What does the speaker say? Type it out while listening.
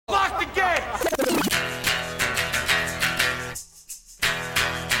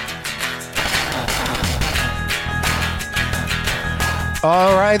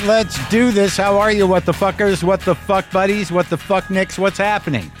All right, let's do this. How are you, what the fuckers, what the fuck buddies, what the fuck nicks, what's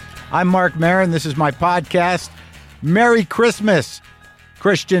happening? I'm Marc Maron. This is my podcast. Merry Christmas,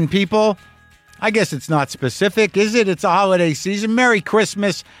 Christian people. I guess it's not specific, is it? It's a holiday season. Merry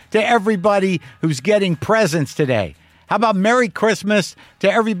Christmas to everybody who's getting presents today. How about Merry Christmas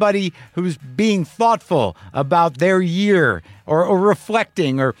to everybody who's being thoughtful about their year or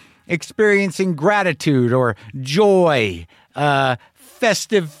reflecting or experiencing gratitude or joy,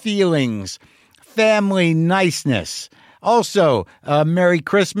 festive feelings, family niceness. Also, Merry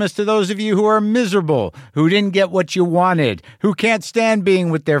Christmas to those of you who are miserable, who didn't get what you wanted, who can't stand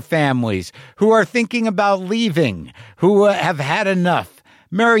being with their families, who are thinking about leaving, who have had enough.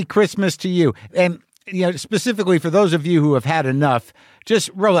 Merry Christmas to you. And specifically for those of you who have had enough,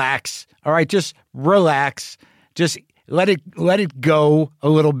 just relax. All right, just relax. Just let it go a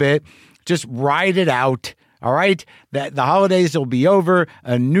little bit. Just ride it out. All right, the holidays will be over.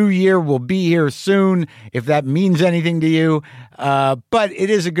 A new year will be here soon, if that means anything to you. But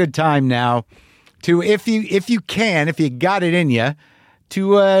it is a good time now to, if you got it in you,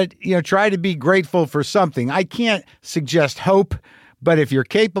 to try to be grateful for something. I can't suggest hope, but if you're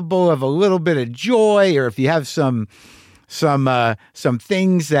capable of a little bit of joy, or if you have some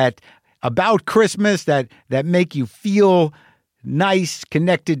things that about Christmas that make you feel nice,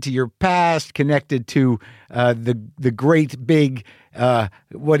 connected to your past, connected to the great big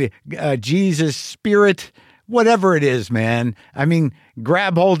Jesus spirit, whatever it is, man. I mean,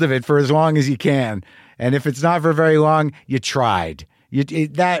 grab hold of it for as long as you can, and if it's not for very long, you tried.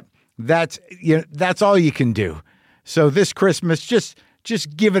 That's all you can do. So this Christmas, just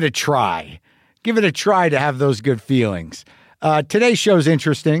give it a try. Give it a try to have those good feelings. Today's show's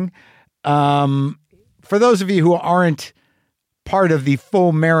interesting. For those of you who aren't part of the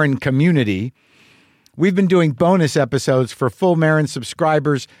Full Maron community, we've been doing bonus episodes for Full Maron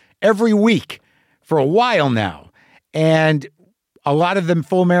subscribers every week for a while now. And a lot of them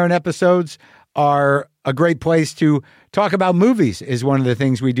Full Maron episodes are a great place to talk about movies, is one of the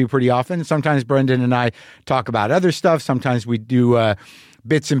things we do pretty often. Sometimes Brendan and I talk about other stuff. Sometimes we do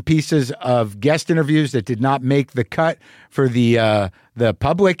bits and pieces of guest interviews that did not make the cut for the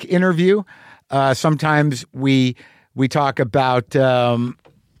public interview. Sometimes we talk about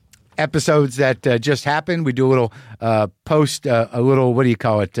episodes that just happened. We do a little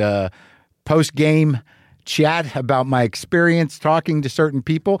post-game chat about my experience talking to certain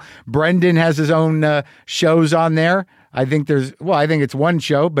people. Brendan has his own shows on there. I think it's one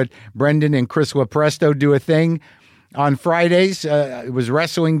show, but Brendan and Chris LaPresto do a thing on Fridays. It was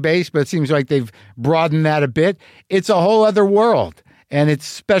wrestling-based, but it seems like they've broadened that a bit. It's a whole other world, and it's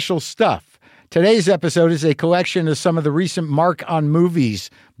special stuff. Today's episode is a collection of some of the recent Marc on Movies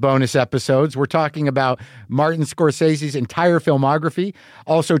bonus episodes. We're talking about Martin Scorsese's entire filmography,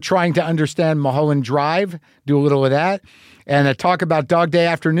 also trying to understand Mulholland Drive, do a little of that, and talk about Dog Day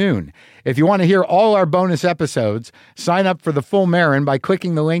Afternoon. If you want to hear all our bonus episodes, sign up for the Full Maron by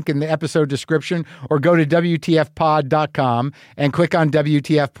clicking the link in the episode description, or go to WTFpod.com and click on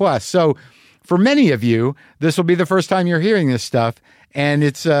WTF Plus. So for many of you, this will be the first time you're hearing this stuff, and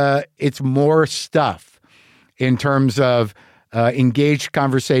it's more stuff in terms of engaged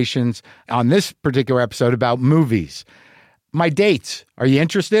conversations on this particular episode about movies. My dates. Are you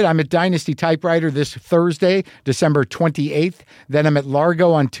interested? I'm at Dynasty Typewriter this Thursday, December 28th. Then I'm at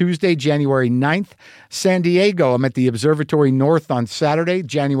Largo on Tuesday, January 9th. San Diego, I'm at the Observatory North on Saturday,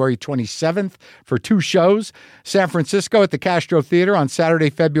 January 27th for 2 shows. San Francisco at the Castro Theater on Saturday,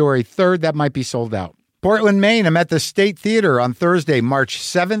 February 3rd. That might be sold out. Portland, Maine, I'm at the State Theater on Thursday, March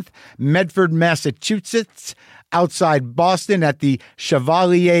 7th. Medford, Massachusetts, outside Boston at the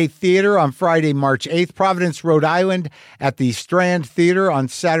Chevalier Theater on Friday, March 8th. Providence, Rhode Island at the Strand Theater on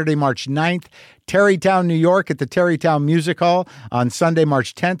Saturday, March 9th. Terrytown, New York at the Terrytown Music Hall on Sunday,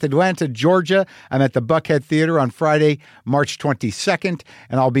 March 10th. Atlanta, Georgia, I'm at the Buckhead Theater on Friday, March 22nd.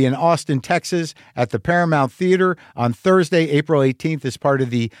 And I'll be in Austin, Texas at the Paramount Theater on Thursday, April 18th as part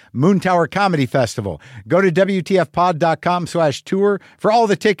of the Moon Tower Comedy Festival. Go to WTFpod.com/tour for all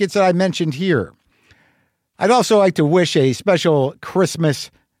the tickets that I mentioned here. I'd also like to wish a special Christmas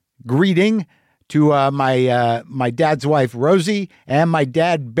greeting to my dad's wife, Rosie, and my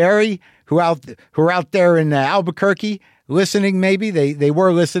dad, Barry, who are out there in Albuquerque listening. Maybe they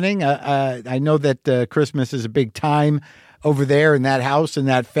were listening. I know that Christmas is a big time over there in that house and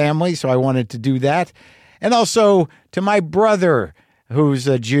that family, so I wanted to do that. And also to my brother, who's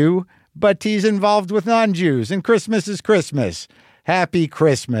a Jew, but he's involved with non-Jews, and Christmas is Christmas. Happy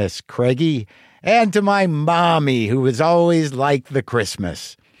Christmas, Craigie. And to my mommy, who has always liked the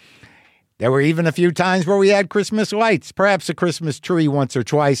Christmas. There were even a few times where we had Christmas lights, perhaps a Christmas tree once or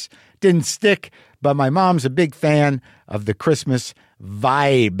twice. Didn't stick, but my mom's a big fan of the Christmas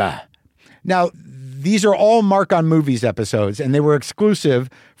vibe. Now, these are all Marc on Movies episodes, and they were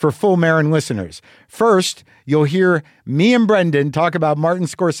exclusive for Full Marin listeners. First, you'll hear me and Brendan talk about Martin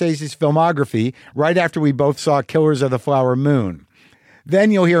Scorsese's filmography right after we both saw Killers of the Flower Moon.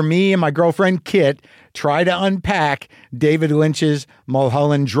 Then you'll hear me and my girlfriend Kit try to unpack David Lynch's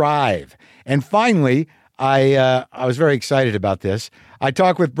Mulholland Drive. And finally, I was very excited about this. I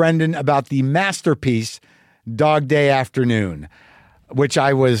talked with Brendan about the masterpiece Dog Day Afternoon, which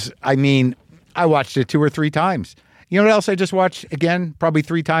I watched it 2 or 3 times. You know what else I just watched again, probably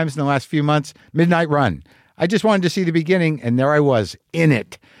 3 times in the last few months? Midnight Run. I just wanted to see the beginning, and there I was in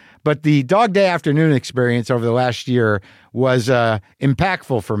it. But the Dog Day Afternoon experience over the last year was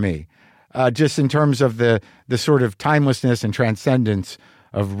impactful for me, just in terms of the sort of timelessness and transcendence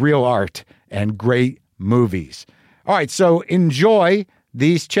of real art and great movies. All right, so enjoy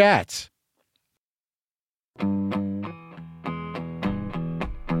these chats.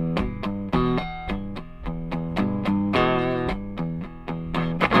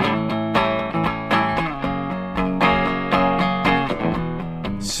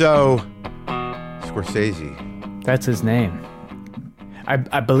 So, Scorsese. That's his name.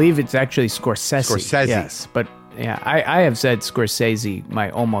 I believe it's actually Scorsese. Scorsese. Yes, but yeah, I have said Scorsese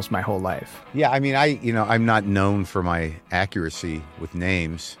almost my whole life. Yeah, I mean, I'm not known for my accuracy with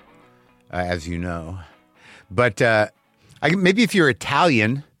names, as you know. But maybe if you're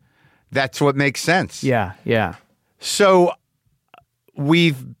Italian, that's what makes sense. Yeah, yeah. So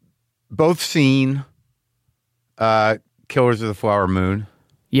we've both seen Killers of the Flower Moon.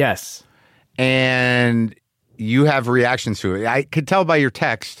 Yes. And you have reactions to it. I could tell by your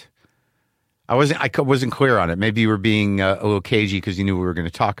text. I wasn't clear on it. Maybe you were being a little cagey because you knew we were going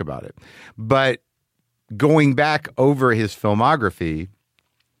to talk about it. But going back over his filmography,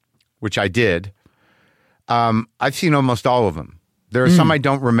 which I did, I've seen almost all of them. There are some I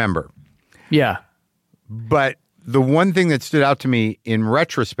don't remember. Yeah. But the one thing that stood out to me in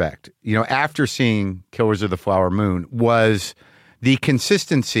retrospect, after seeing Killers of the Flower Moon, was the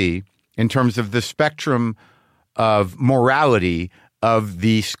consistency in terms of the spectrum of morality of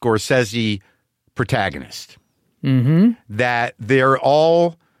the Scorsese protagonist. Mm-hmm. That they're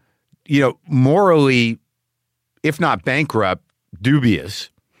all, morally, if not bankrupt, dubious.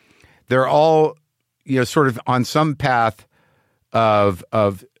 They're all, sort of on some path of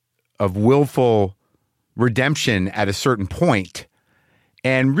willful redemption at a certain point,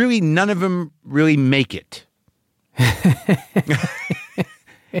 and really none of them really make it.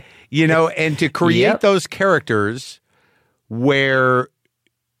 And to create those characters where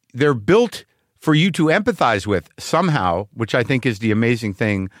they're built for you to empathize with somehow, which I think is the amazing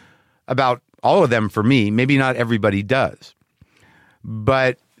thing about all of them for me. Maybe not everybody does,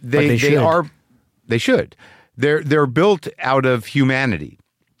 but they should. They're built out of humanity,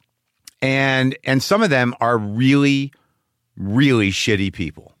 and some of them are really, really shitty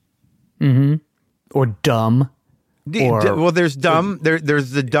people, or dumb. Well, there's dumb.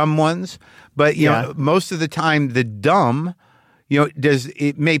 There's the dumb ones, but most of the time the dumb,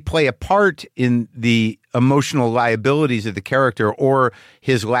 it may play a part in the emotional liabilities of the character or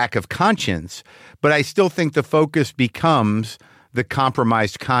his lack of conscience, but I still think the focus becomes the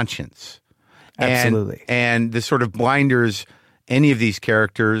compromised conscience. Absolutely. And the sort of blinders any of these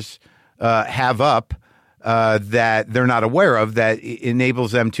characters have up that they're not aware of, that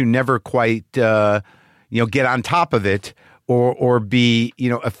enables them to never quite get on top of it or be,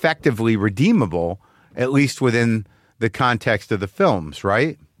 effectively redeemable, at least within the context of the films,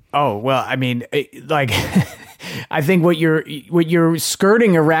 right? Oh, well, I mean, I think what you're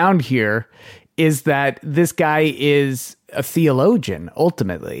skirting around here is that this guy is a theologian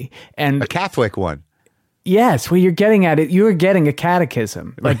ultimately, and a Catholic one. Yes, well, you're getting at it. You're getting a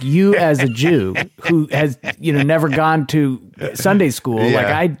catechism, like you as a Jew who has, never gone to Sunday school, like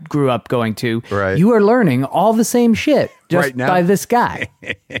I grew up going to. Right. You are learning all the same shit just right now? by this guy.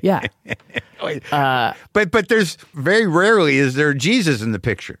 Yeah. But there's very rarely is there Jesus in the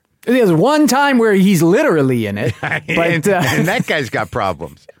picture. There's one time where he's literally in it, but and that guy's got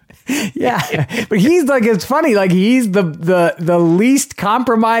problems. Yeah, but he's it's funny, he's the least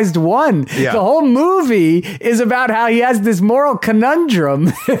compromised one. Yeah. The whole movie is about how he has this moral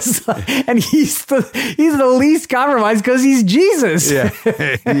conundrum, and he's the least compromised because he's Jesus. Yeah,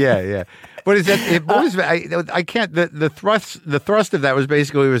 yeah. What is that? What was I can't. The thrust of that was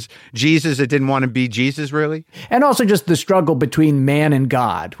basically Jesus that didn't want to be Jesus, really, and also just the struggle between man and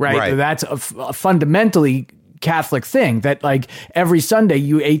God. Right. That's a fundamentally Catholic thing that like every Sunday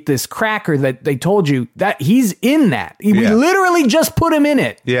you ate this cracker that they told you that he's in that. We literally just put him in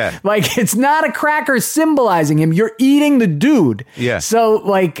it. Yeah. Like it's not a cracker symbolizing him. You're eating the dude. Yeah. So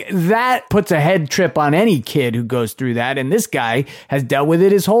like that puts a head trip on any kid who goes through that. And this guy has dealt with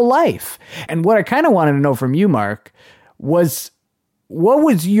it his whole life. And what I kind of wanted to know from you, Mark, was what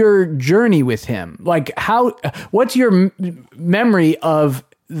was your journey with him? Like what's your memory of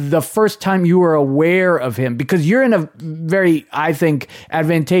the first time you were aware of him? Because you're in a very, I think,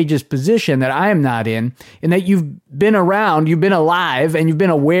 advantageous position that I am not in that you've been around, you've been alive, and you've been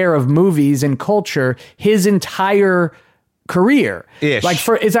aware of movies and culture his entire career. Ish. Like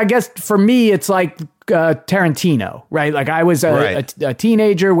I guess for me, it's like Tarantino, right? Like I was a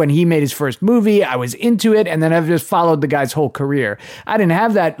teenager when he made his first movie. I was into it, and then I've just followed the guy's whole career. I didn't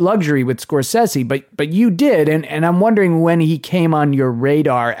have that luxury with Scorsese, but you did, and I'm wondering when he came on your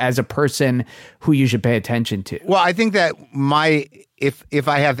radar as a person who you should pay attention to. Well, I think that if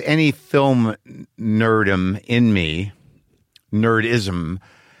I have any film nerdism in me,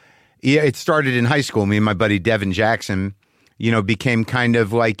 it started in high school. Me and my buddy Devin Jackson, became kind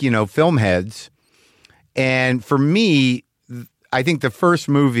of like, film heads. And for me, I think the first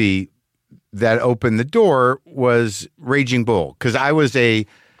movie that opened the door was Raging Bull, because I was a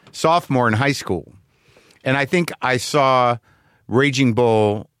sophomore in high school. And I think I saw Raging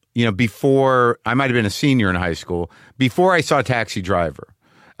Bull, before I might have been a senior in high school, before I saw Taxi Driver,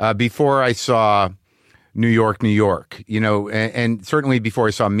 before I saw New York, and certainly before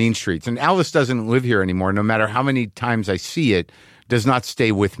I saw Mean Streets. And Alice doesn't live here anymore. No matter how many times I see it, does not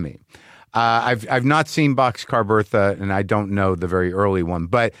stay with me. I've not seen Boxcar Bertha, and I don't know the very early one.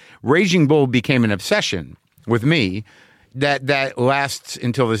 But Raging Bull became an obsession with me that lasts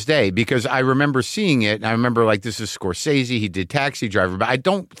until this day, because I remember seeing it, and I remember, like, this is Scorsese, he did Taxi Driver, but I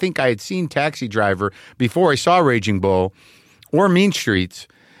don't think I had seen Taxi Driver before I saw Raging Bull or Mean Streets.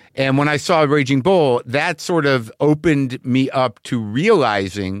 And when I saw Raging Bull, that sort of opened me up to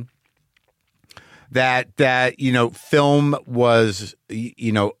realizing that film was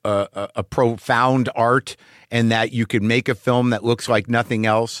a profound art, and that you could make a film that looks like nothing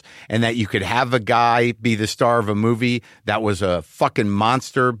else, and that you could have a guy be the star of a movie that was a fucking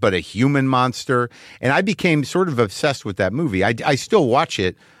monster, but a human monster. And I became sort of obsessed with that movie. I still watch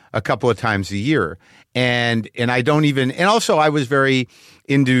it a couple of times a year, and I don't even. And also, I was very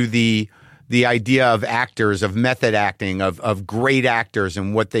into the idea of actors, of method acting, of great actors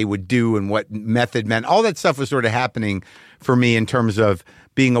and what they would do and what method meant. All that stuff was sort of happening for me in terms of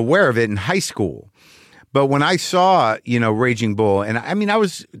being aware of it in high school. But when I saw, Raging Bull, and I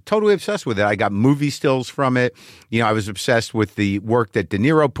was totally obsessed with it. I got movie stills from it. I was obsessed with the work that De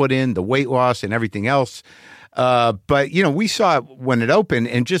Niro put in, the weight loss and everything else. But we saw it when it opened,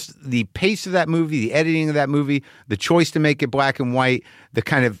 and just the pace of that movie, the editing of that movie, the choice to make it black and white, the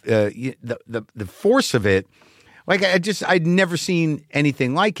kind of the force of it. Like I'd never seen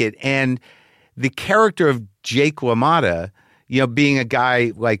anything like it. And the character of Jake LaMotta, being a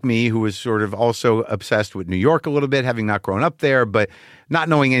guy like me who was sort of also obsessed with New York a little bit, having not grown up there, but not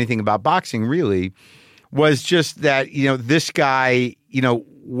knowing anything about boxing really, was just that, this guy,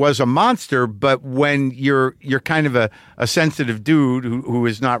 was a monster. But when you're kind of a sensitive dude who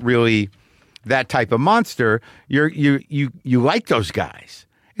is not really that type of monster, you like those guys.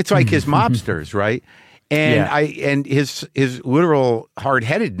 It's like his mobsters, right? And his literal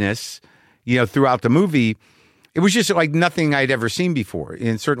hard-headedness, throughout the movie, it was just like nothing I'd ever seen before.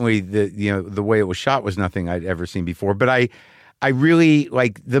 And certainly the way it was shot was nothing I'd ever seen before. But I really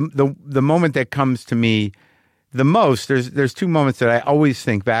like the moment that comes to me the most. There's two moments that I always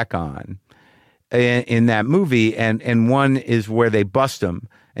think back on in that movie, and one is where they bust him,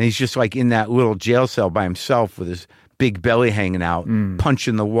 and he's just like in that little jail cell by himself with his big belly hanging out,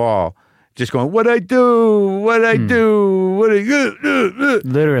 punching the wall, just going, "What I do? What I do? What I do?"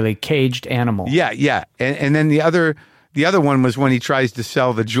 Literally caged animal. Yeah. And then the other one was when he tries to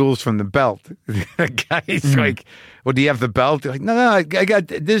sell the jewels from the belt. The guy's like, "Well, do you have the belt?" They're like, no, I got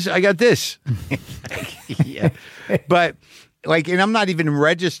this. I got this. Yeah. But and I'm not even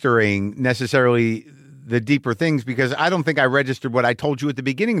registering necessarily the deeper things, because I don't think I registered what I told you at the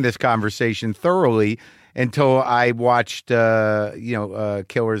beginning of this conversation thoroughly until I watched,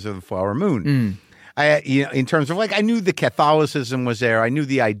 Killers of the Flower Moon. In terms of I knew the Catholicism was there. I knew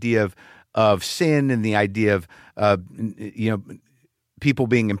the idea of sin and the idea of, people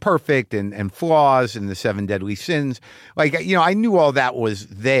being imperfect and flaws and the 7 deadly sins. I knew all that was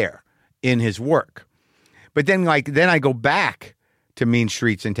there in his work. But then I go back to Mean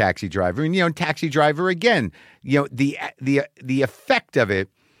Streets and Taxi Driver, and Taxi Driver again, the effect of it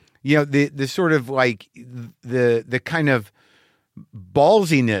you know, the sort of like the kind of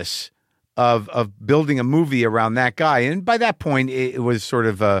ballsiness of building a movie around that guy. And by that point, it was sort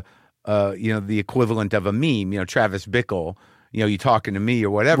of you know, the equivalent of a meme, you know, Travis Bickle, you know, you talking to me or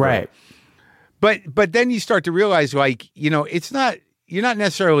whatever. Right. But then you start to realize, like, you know, you're not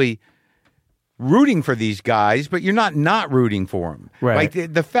necessarily rooting for these guys, but you're not rooting for them. Right.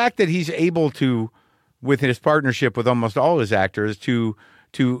 Like the fact that he's able to, with his partnership with almost all his actors, to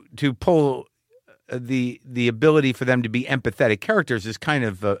pull the ability for them to be empathetic characters is kind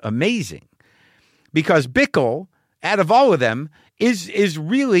of amazing. Because Bickle, out of all of them, is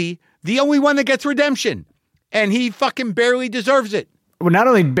really the only one that gets redemption, and he fucking barely deserves it. Well, not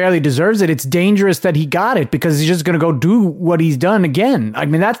only barely deserves it, it's dangerous that he got it because he's just going to go do what he's done again. I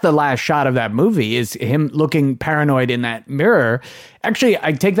mean, that's the last shot of that movie is him looking paranoid in that mirror. Actually,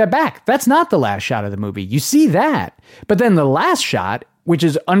 I take that back. That's not the last shot of the movie. You see that. But then the last shot, which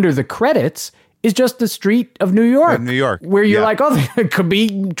is under the credits, is just the street of New York. New York. Where you're like, oh, there could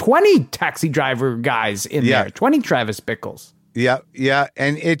be 20 taxi driver guys in there, 20 Travis Bickles. Yeah, yeah.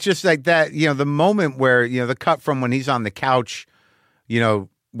 And it's just like that, you know, the moment where, you know, the cut from when he's on the couch, you know,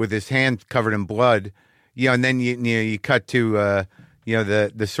 with his hand covered in blood, you know, and then you cut to you know,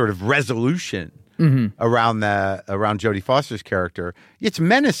 the sort of resolution around Jodie Foster's character. It's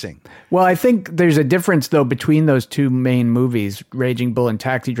menacing. Well, I think there's a difference though between those two main movies, Raging Bull and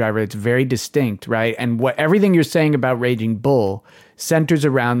Taxi Driver. It's very distinct, right? And everything you're saying about Raging Bull centers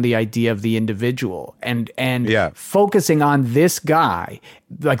around the idea of the individual and focusing on this guy,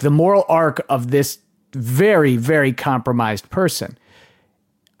 like the moral arc of this very, very compromised person.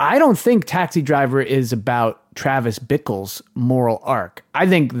 I don't think Taxi Driver is about Travis Bickle's moral arc. I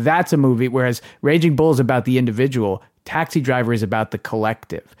think that's a movie, whereas Raging Bull is about the individual. Taxi Driver is about the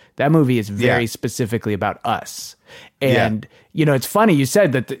collective. That movie is very specifically about us. And, you know, it's funny, you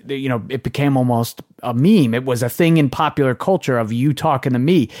said that, you know, it became almost a meme. It was a thing in popular culture of you talking to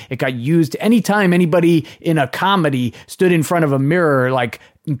me. It got used anytime anybody in a comedy stood in front of a mirror, like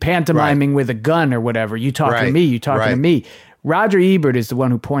pantomiming with a gun or whatever. You talking to me, you talking to me. Roger Ebert is the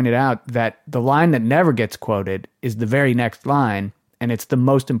one who pointed out that the line that never gets quoted is the very next line, and it's the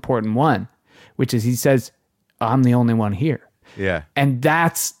most important one, which is he says, I'm the only one here. Yeah. And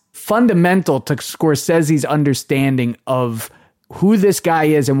that's fundamental to Scorsese's understanding of who this guy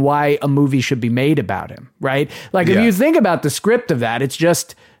is and why a movie should be made about him, right? Like, if you think about the script of that, it's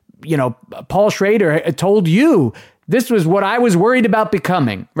just, you know, Paul Schrader told you, this was what I was worried about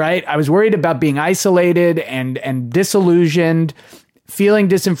becoming, right? I was worried about being isolated and disillusioned, feeling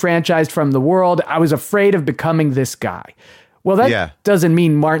disenfranchised from the world. I was afraid of becoming this guy. Well, that doesn't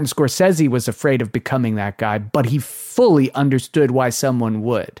mean Martin Scorsese was afraid of becoming that guy, but he fully understood why someone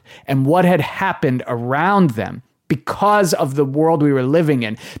would and what had happened around them because of the world we were living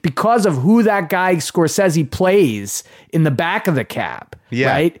in, because of who that guy Scorsese plays in the back of the cab,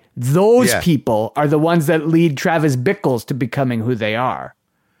 right? Those people are the ones that lead Travis Bickles to becoming who they are.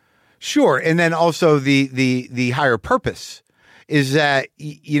 Sure. And then also the higher purpose is that,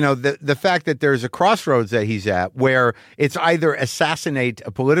 you know, the fact that there's a crossroads that he's at where it's either assassinate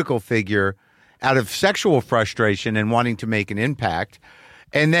a political figure out of sexual frustration and wanting to make an impact,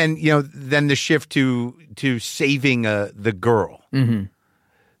 and then, you know, then the shift to saving the girl,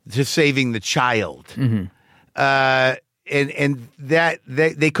 to saving the child. And that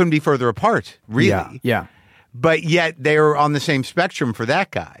they couldn't be further apart, really. Yeah. But yet they're on the same spectrum for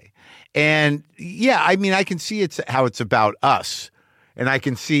that guy. And yeah, I mean, I can see how it's about us, and I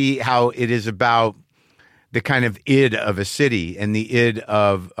can see how it is about the kind of id of a city and the id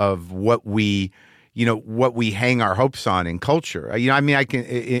of what we, you know, what we hang our hopes on in culture. You know, I mean, I can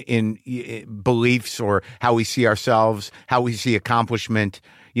in beliefs or how we see ourselves, how we see accomplishment.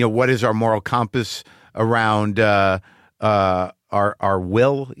 You know, what is our moral compass around our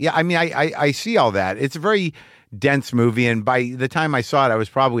will? Yeah, I mean, I see all that. It's a very dense movie, and by the time I saw it, I was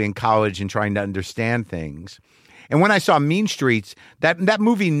probably in college and trying to understand things. And when I saw Mean Streets, that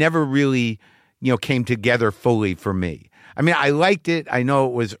movie never really, you know, came together fully for me. I mean, I liked it. I know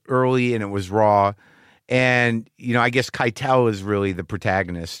it was early and it was raw, and you know, I guess Keitel is really the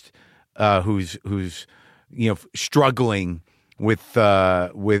protagonist, who's you know, struggling with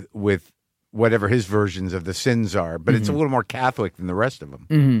whatever his versions of the sins are, but it's a little more Catholic than the rest of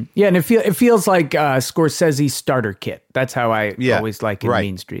them. Yeah, and it feels like Scorsese's starter kit. That's how I always like in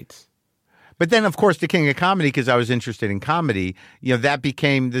Mean Streets. But then, of course, the King of Comedy, because I was interested in comedy, you know, that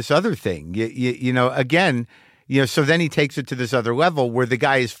became this other thing. You know, again, you know, so then he takes it to this other level where the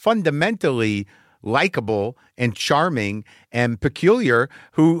guy is fundamentally likable and charming and peculiar,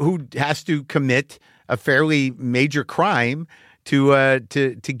 who has to commit a fairly major crime to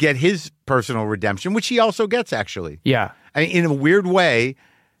get his personal redemption, which he also gets, actually. Yeah. I mean, in a weird way,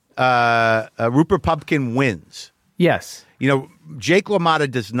 Rupert Pupkin wins. Yes. You know, Jake LaMotta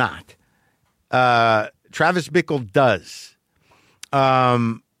does not. Travis Bickle does.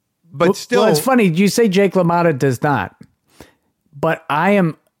 But still... Well, it's funny. You say Jake LaMotta does not. But I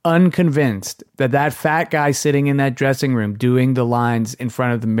am unconvinced that fat guy sitting in that dressing room doing the lines in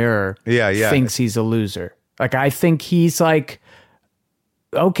front of the mirror thinks he's a loser. Like, I think he's like,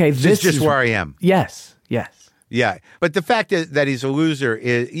 okay, this is just where I am. Yes. Yeah. But the fact that he's a loser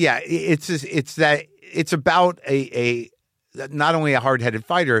is, it's about a not only a hard-headed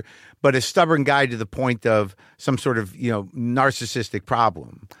fighter, but a stubborn guy to the point of some sort of, narcissistic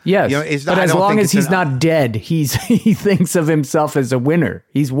problem. Yes, you know, it's not, but as long as he's not dead, he thinks of himself as a winner.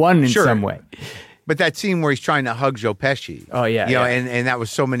 He's won in some way. But that scene where he's trying to hug Joe Pesci. Oh, yeah. And that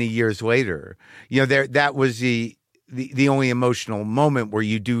was so many years later. That was the only emotional moment where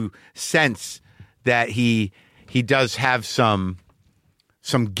you do sense that he does have some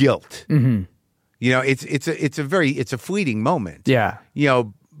guilt. Mm-hmm. It's a fleeting moment. Yeah.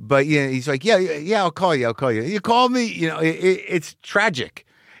 But he's like, yeah, I'll call you. You call me. It's tragic,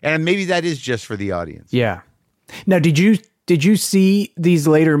 and maybe that is just for the audience. Yeah. Now, did you see these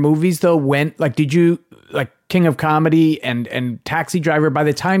later movies though? Did you like King of Comedy and Taxi Driver? By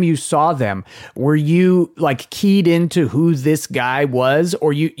the time you saw them, were you like keyed into who this guy was,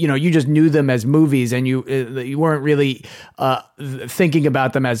 or you just knew them as movies and you weren't really thinking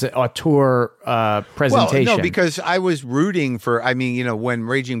about them as an auteur presentation? Well, no, because I was rooting for. I mean, when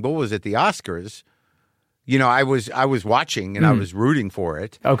Raging Bull was at the Oscars, I was watching and I was rooting for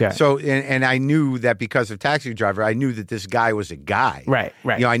it. Okay. So and I knew that because of Taxi Driver, I knew that this guy was a guy. Right.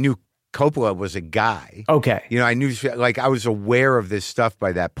 I knew Coppola was a guy. Okay. I knew, I was aware of this stuff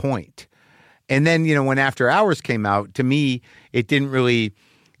by that point. And then, when After Hours came out, to me, it didn't really,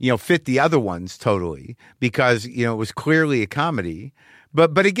 fit the other ones totally because, it was clearly a comedy.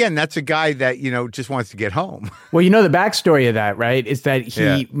 But again, that's a guy that, just wants to get home. Well, the backstory of that, right, is that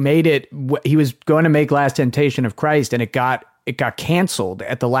he made it, he was going to make Last Temptation of Christ, and it got canceled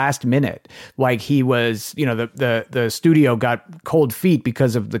at the last minute. Like he was, the studio got cold feet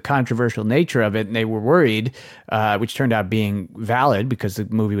because of the controversial nature of it, and they were worried, which turned out being valid because the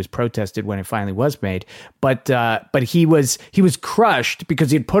movie was protested when it finally was made. But he was crushed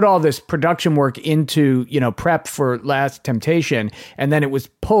because he'd put all this production work into, prep for Last Temptation, and then it was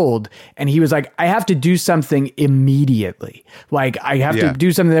pulled, and he was like, I have to do something immediately. Like I have to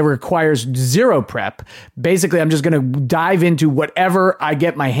do something that requires zero prep. Basically, I'm just going to dive into whatever I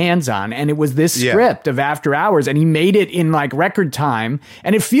get my hands on. And it was this script of After Hours, and he made it in like record time.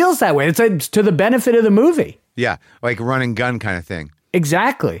 And it feels that way. It's to the benefit of the movie. Yeah. Like run and gun kind of thing.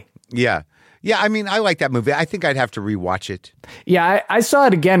 Exactly. Yeah. Yeah. I mean, I like that movie. I think I'd have to rewatch it. Yeah. I saw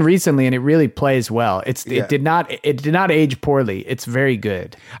it again recently, and it really plays well. It did not age poorly. It's very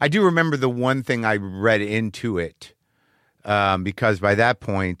good. I do remember the one thing I read into it. Because by that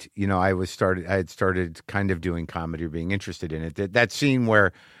point, I had started kind of doing comedy or being interested in it. That scene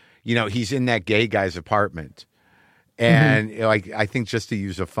where, he's in that gay guy's apartment, and I think just to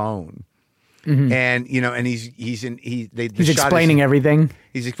use a phone, and and he's explaining everything.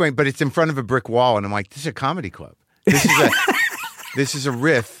 He's explaining, but it's in front of a brick wall, and I'm like, this is a comedy club. This is a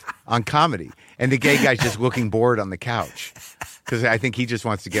riff on comedy, and the gay guy's just looking bored on the couch because I think he just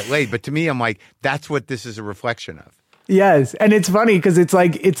wants to get laid. But to me, I'm like, that's what this is a reflection of. Yes, and it's funny because it's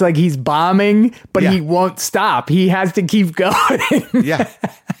like he's bombing, but he won't stop. He has to keep going. Yeah,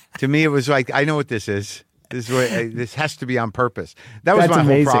 to me, it was like, I know what this is. This has to be on purpose. That was my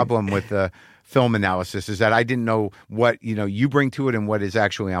whole problem with the film analysis, is that I didn't know what you bring to it and what is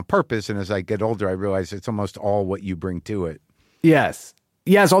actually on purpose. And as I get older, I realize it's almost all what you bring to it. Yes.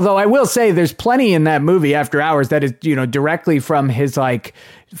 Yes, although I will say there's plenty in that movie, After Hours, that is, directly from his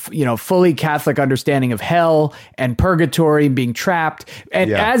fully Catholic understanding of hell and purgatory and being trapped.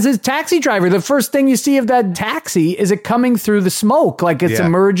 And as his Taxi Driver, the first thing you see of that taxi is it coming through the smoke, like it's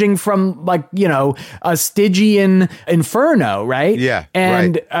emerging from a Stygian inferno, right? Yeah.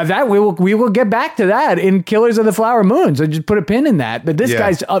 And that we will get back to that in Killers of the Flower Moon. So just put a pin in that. But this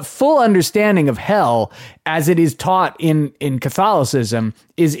guy's full understanding of hell as it is taught in Catholicism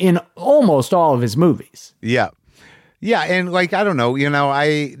is in almost all of his movies. Yeah. Yeah, and I don't know,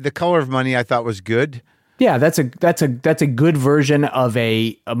 The Color of Money I thought was good. Yeah, that's a good version of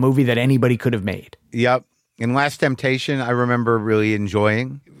a movie that anybody could have made. Yep. And Last Temptation I remember really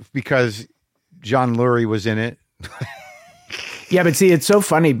enjoying because John Lurie was in it. Yeah, but see, it's so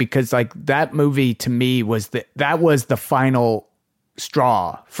funny because that movie to me was the final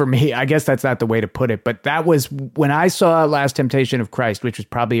straw for me. I guess that's not the way to put it, but that was when I saw Last Temptation of Christ, which was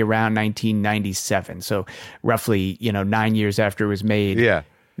probably around 1997. So roughly, 9 years after it was made. Yeah.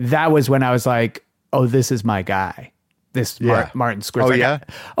 That was when I was like, oh, this is my guy. Martin Scorsese.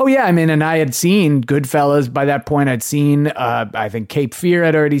 Oh, yeah? I mean, and I had seen Goodfellas by that point. I'd seen, I think Cape Fear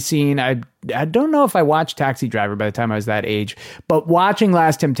I'd already seen. I don't know if I watched Taxi Driver by the time I was that age, but watching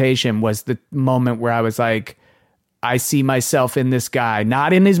Last Temptation was the moment where I was like, I see myself in this guy,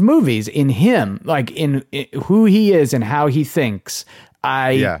 not in his movies, in him, like in who he is and how he thinks.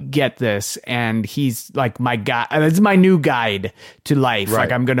 I get this, and he's like my guy. This is my new guide to life. Right.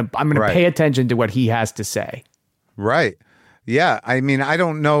 Like I'm gonna pay attention to what he has to say. Right. Yeah. I mean, I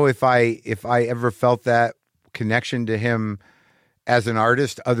don't know if I ever felt that connection to him as an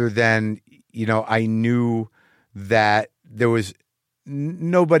artist, other than, I knew that there was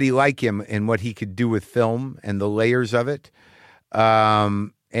nobody like him in what he could do with film and the layers of it.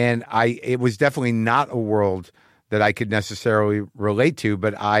 And it was definitely not a world that I could necessarily relate to,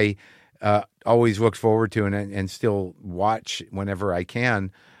 but I always looked forward to and still watch whenever I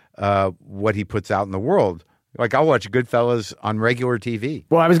can what he puts out in the world. Like, I'll watch Goodfellas on regular TV.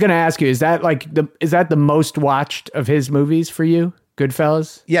 Well, I was going to ask you, is that the most watched of his movies for you,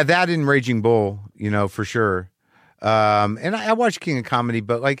 Goodfellas? Yeah, that and Raging Bull, for sure. And I watch King of Comedy,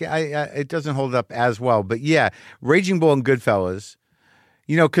 but like it doesn't hold up as well. But yeah, Raging Bull and Goodfellas,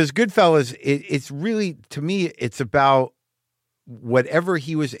 because Goodfellas, it's really, to me, it's about whatever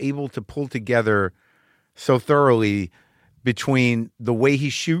he was able to pull together so thoroughly between the way he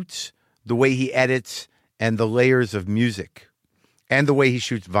shoots, the way he edits, and the layers of music, and the way he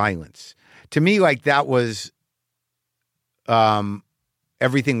shoots violence. To me, like, that was,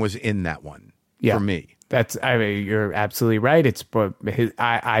 everything was in that one for me. You're absolutely right. It's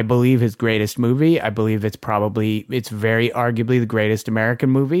I believe his greatest movie. I believe it's very arguably the greatest American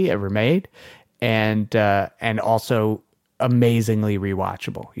movie ever made, and also amazingly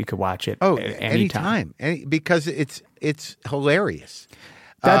rewatchable. You could watch it anytime. Because it's hilarious.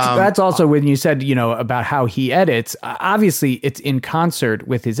 That's also when you said, about how he edits. Obviously, it's in concert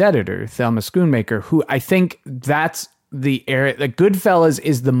with his editor, Thelma Schoonmaker, who I think that's the area. Like, Goodfellas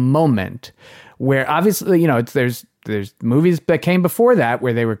is the moment where, obviously, there's movies that came before that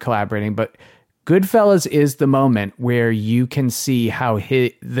where they were collaborating, but Goodfellas is the moment where you can see how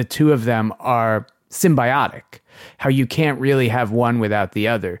the two of them are symbiotic. How you can't really have one without the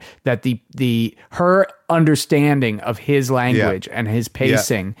other. That her understanding of his language and his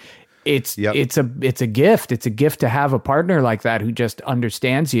pacing, it's a gift. It's a gift to have a partner like that who just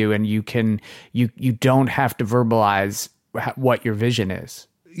understands you, and you don't have to verbalize what your vision is.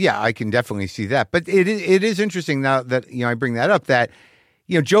 Yeah, I can definitely see that. But it is interesting now that I bring that up, that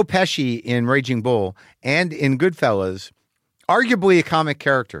Joe Pesci in Raging Bull and in Goodfellas, arguably a comic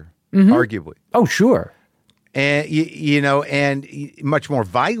character, arguably. Oh, sure. And and much more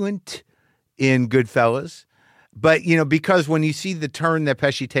violent in Goodfellas, but because when you see the turn that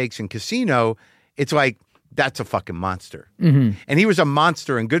Pesci takes in Casino, it's like, that's a fucking monster. And he was a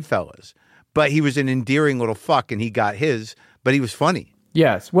monster in Goodfellas, but he was an endearing little fuck, and he got his, but he was funny.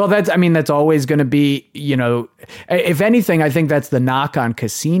 Yes. Well, that's always going to be, if anything, I think that's the knock on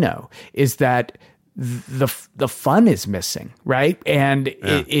Casino, is that the fun is missing, right? And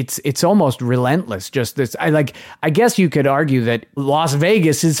it's almost relentless. Just this, I guess you could argue that Las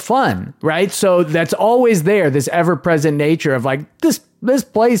Vegas is fun, right? So that's always there, this ever-present nature of like this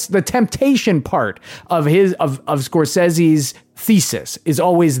place, the temptation part of Scorsese's thesis is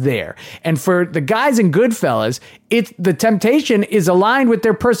always there. And for the guys in Goodfellas, the temptation is aligned with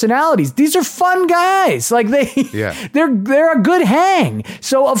their personalities. These are fun guys. Like they're a good hang.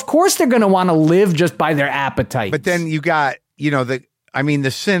 So of course they're going to want to live just by their appetite. But then you got,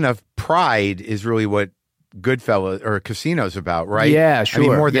 the sin of pride is really what Goodfellas or Casino's about, right? Yeah,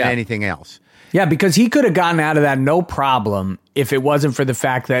 sure. More than anything else. Yeah, because he could have gotten out of that no problem if it wasn't for the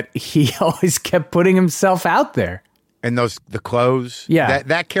fact that he always kept putting himself out there. And the clothes. Yeah.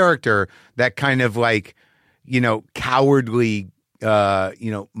 That character, that kind of like, cowardly,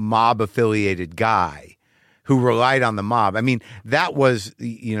 mob affiliated guy who relied on the mob. I mean, that was,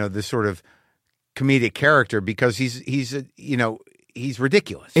 the sort of comedic character, because he's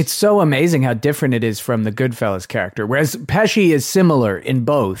ridiculous. It's so amazing how different it is from the Goodfellas character. Whereas Pesci is similar in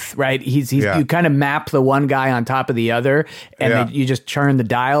both, right? You kind of map the one guy on top of the other, and you just turn the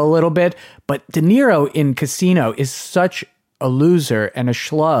dial a little bit. But De Niro in Casino is such a loser and a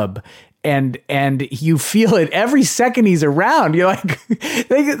schlub. And you feel it every second he's around. You're like,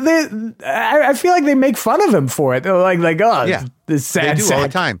 I feel like they make fun of him for it. They're like, oh, this sad, they do all the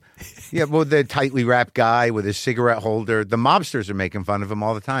time. Yeah, well, the tightly wrapped guy with his cigarette holder. The mobsters are making fun of him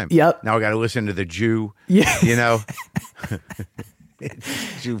all the time. Yep. Now I got to listen to the Jew. Yeah. You know?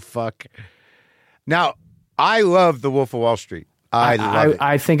 Jew fuck. Now, I love The Wolf of Wall Street. I love it.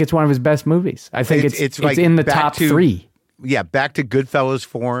 I think it's one of his best movies. I think it's like in the back top to- 3. Yeah, back to Goodfellas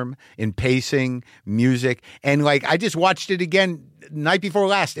form in pacing, music. And like, I just watched it again night before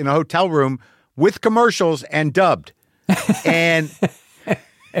last in a hotel room with commercials and dubbed. And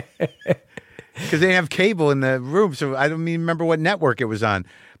because they didn't have cable in the room, so I don't even remember what network it was on.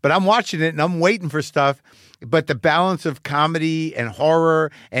 But I'm watching it and I'm waiting for stuff. But the balance of comedy and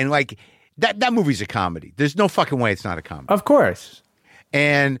horror and like that movie's a comedy. There's no fucking way it's not a comedy. Of course.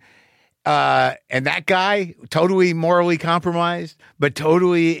 And that guy, totally morally compromised, but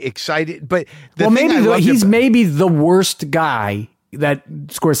totally excited. But he's maybe the worst guy that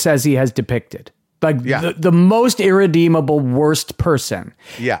Scorsese has depicted. Like the most irredeemable, worst person.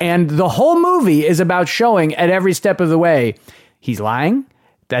 Yeah. And the whole movie is about showing at every step of the way, he's lying.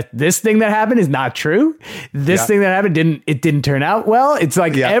 That this thing that happened is not true. This thing that happened didn't turn out well. It's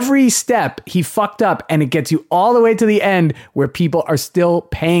like every step he fucked up, and it gets you all the way to the end where people are still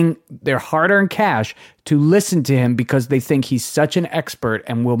paying their hard-earned cash to listen to him because they think he's such an expert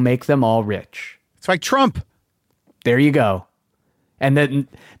and will make them all rich. It's like Trump. There you go. And then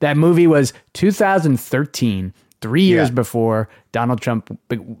that movie was 2013, 3 years before Donald Trump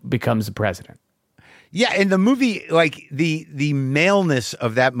becomes the president. Yeah, and the movie, like the maleness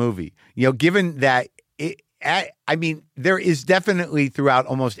of that movie, you know, given that there is definitely throughout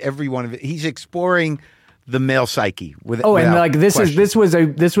almost every one of it, he's exploring the male psyche. And like this was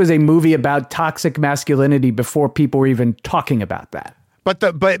a movie about toxic masculinity before people were even talking about that. But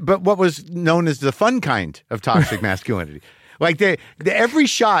what was known as the fun kind of toxic masculinity. Like every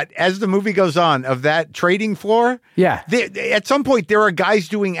shot as the movie goes on of that trading floor. Yeah. At some point there are guys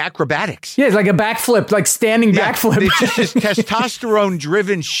doing acrobatics. Yeah, it's like a backflip, like standing backflip. It's just this testosterone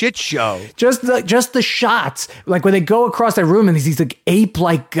driven shit show. Just the shots, like when they go across the room and these like ape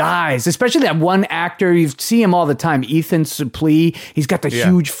like guys, especially that one actor, you see him all the time, Ethan Suplee. He's got the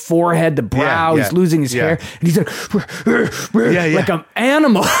huge forehead, the brow, he's losing his hair, and he's like an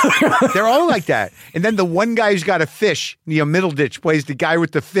animal. They're all like that. And then the one guy who's got a fish, Middleditch plays the guy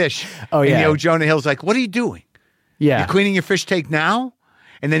with the fish. Oh, yeah. And, Jonah Hill's like, what are you doing? Yeah. You're cleaning your fish tank now?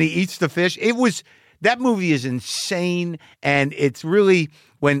 And then he eats the fish. That movie is insane. And it's really,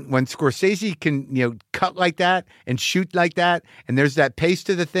 when Scorsese can, cut like that and shoot like that, and there's that pace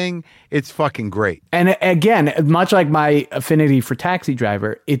to the thing, it's fucking great. And again, much like my affinity for Taxi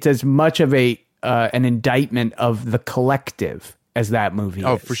Driver, it's as much of an indictment of the collective as that movie is.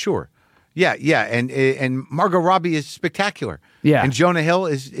 Oh, for sure. Yeah, and Margot Robbie is spectacular. Yeah, and Jonah Hill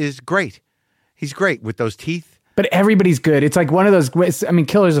is great. He's great with those teeth. But everybody's good. It's like one of those. I mean,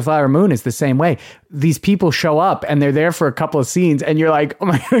 Killers of Flower Moon is the same way. These people show up and they're there for a couple of scenes, and you're like, oh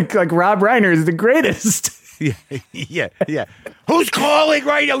my, like Rob Reiner is the greatest. Yeah. Who's calling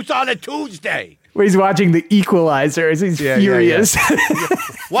right now? It's on a Tuesday. Where he's watching The Equalizer as he's furious. Yeah.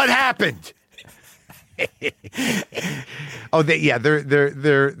 What happened?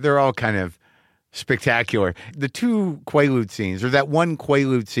 They're all kind of spectacular. The two Quaalude scenes, or that one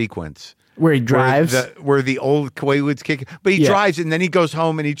Quaalude sequence where he drives, where the old Quaaludes kick, but he drives and then he goes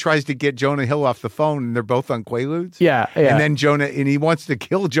home and he tries to get Jonah Hill off the phone, and they're both on Quaaludes. Yeah. And then he wants to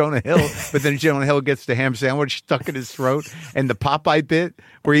kill Jonah Hill, but then Jonah Hill gets the ham sandwich stuck in his throat, and the Popeye bit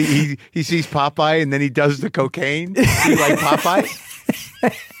where he sees Popeye and then he does the cocaine. You like Popeye?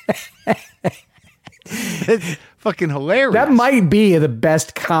 It's fucking hilarious. That might be the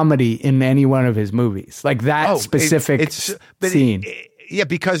best comedy in any one of his movies. Like that specific scene.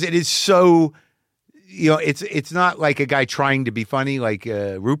 Because it is so, it's not like a guy trying to be funny like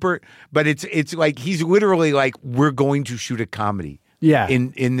Rupert, but it's like he's literally like, we're going to shoot a comedy. Yeah.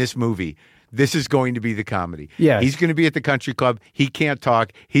 In this movie. This is going to be the comedy. Yeah. He's going to be at the country club. He can't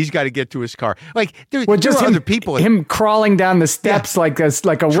talk. He's got to get to his car. Like there are other people. Him crawling down the steps like a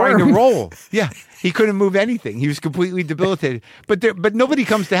trying worm. to roll. Yeah. He couldn't move anything. He was completely debilitated. But nobody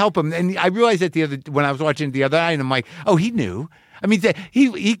comes to help him. And I realized that when I was watching it the other night, and I'm like, oh, he knew. I mean,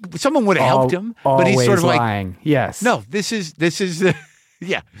 someone would have helped him, but he's sort of lying. Like, yes. No, this is this is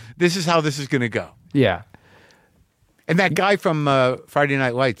how this is going to go. Yeah. And that guy from Friday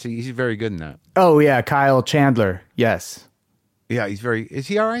Night Lights, he's very good in that. Oh yeah, Kyle Chandler. Yes. Yeah, is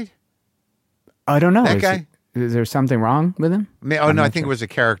he all right? I don't know. That guy? Is there something wrong with him? I think it was a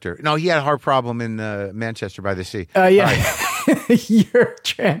character. No, he had a heart problem in Manchester by the Sea. Yeah. Right. You're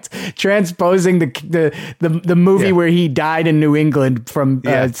transposing the movie where he died in New England from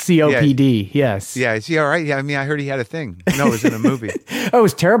COPD. Yes. Yeah, is he all right? Yeah, I mean, I heard he had a thing. No, it was in a movie. Oh, it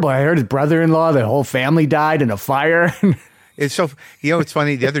was terrible. I heard his brother-in-law, the whole family died in a fire. It's so, it's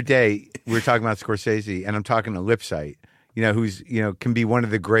funny. The other day we were talking about Scorsese, and I'm talking to Lipsight, who's, can be one of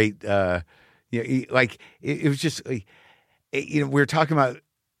the great, it was just, we were talking about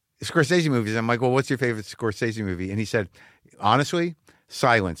Scorsese movies. I'm like, well, what's your favorite Scorsese movie? And he said, honestly,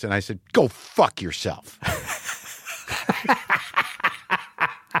 Silence. And I said, go fuck yourself.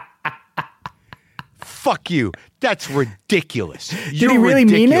 Fuck you. That's ridiculous. Did he really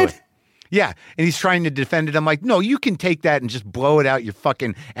mean it? Yeah. And he's trying to defend it. I'm like, no, you can take that and just blow it out your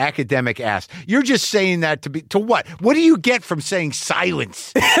fucking academic ass. You're just saying that to what? What do you get from saying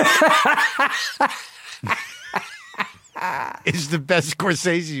silence? It's the best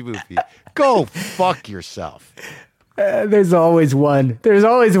Scorsese movie. Go fuck yourself. There's always one. It's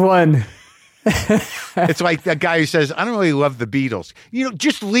like that guy who says, I don't really love the Beatles.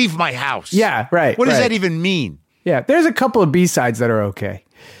 Just leave my house. Yeah, right. What does that even mean? Yeah, there's a couple of B-sides that are okay.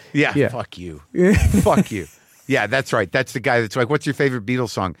 Yeah. Fuck you. Fuck you. Yeah, that's right. That's the guy that's like, what's your favorite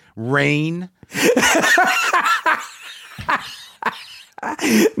Beatles song? Rain?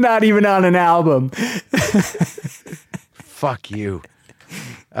 Not even on an album. Fuck you.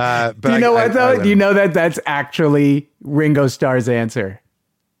 But do you know what, though? Do you know that that's actually Ringo Starr's answer?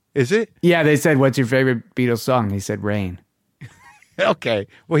 Is it? Yeah, they said, what's your favorite Beatles song? He said, Rain. Okay.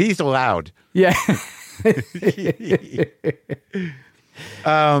 Well, he's allowed. Yeah.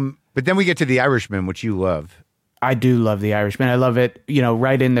 But then we get to The Irishman, which you love. I do love The Irishman. I love it,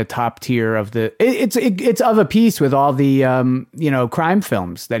 right in the top tier of the... It's of a piece with all the, crime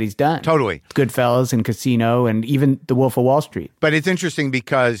films that he's done. Totally. Goodfellas and Casino and even The Wolf of Wall Street. But it's interesting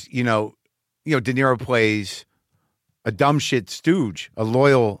because, De Niro plays a dumb shit stooge, a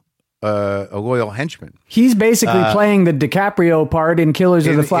loyal henchman. He's basically playing the DiCaprio part in Killers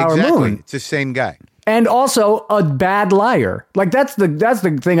of the Flower Moon. It's the same guy. And also a bad liar. Like that's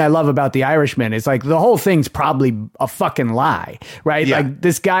the thing I love about The Irishman. It's like the whole thing's probably a fucking lie, right? Yeah. Like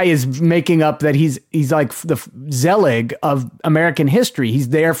this guy is making up that he's like the Zelig of American history. He's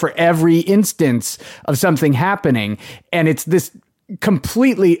there for every instance of something happening, and it's this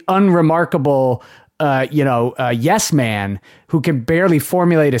completely unremarkable, yes man who can barely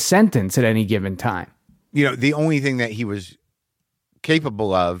formulate a sentence at any given time. The only thing that he was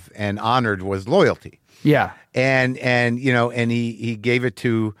capable of and honored was loyalty. Yeah. And he gave it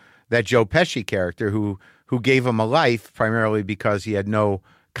to that Joe Pesci character who gave him a life primarily because he had no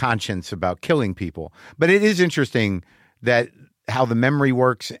conscience about killing people. But it is interesting that how the memory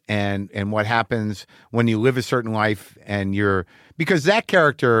works and what happens when you live a certain life because that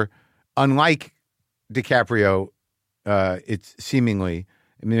character, unlike DiCaprio, it's seemingly,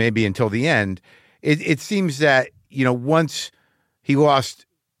 maybe until the end, it seems that, once he lost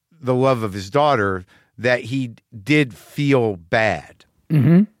the love of his daughter, that he did feel bad.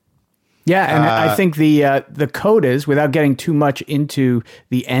 Mm-hmm. Yeah, and I think the codas, without getting too much into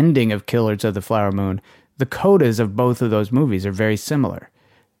the ending of Killers of the Flower Moon, the codas of both of those movies are very similar.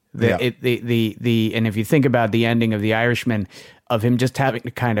 And if you think about the ending of The Irishman, of him just having to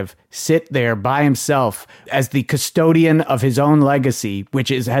kind of sit there by himself as the custodian of his own legacy, which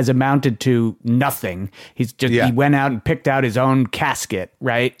has amounted to nothing. He went out and picked out his own casket,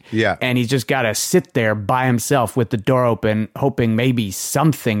 right? Yeah. And he's just got to sit there by himself with the door open, hoping maybe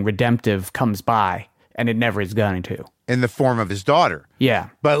something redemptive comes by, and it never is going to. In the form of his daughter. Yeah.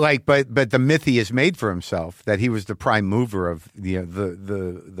 But the myth he has made for himself that he was the prime mover of the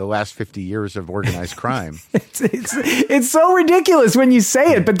last 50 years of organized crime. It's so ridiculous when you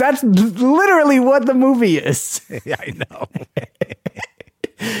say it, but that's literally what the movie is. Yeah, I know.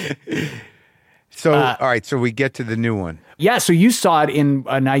 So, all right, so we get to the new one. Yeah, so you saw it in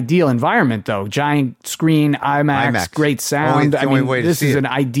an ideal environment, though. Giant screen, IMAX. Great sound. This is an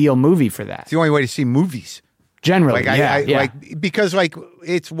ideal movie for that. It's the only way to see movies. Generally, because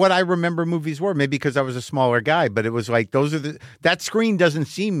it's what I remember movies were. Maybe because I was a smaller guy, but it was like that screen doesn't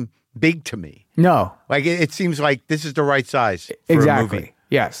seem big to me. No, like it seems like this is the right size for exactly. a movie.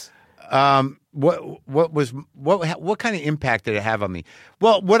 Yes. What kind of impact did it have on me?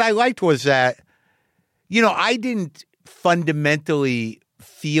 Well, what I liked was that I didn't fundamentally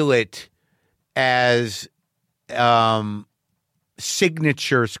feel it as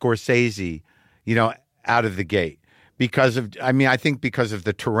signature Scorsese, out of the gate I think because of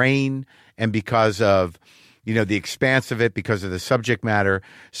the terrain and because of, the expanse of it, because of the subject matter.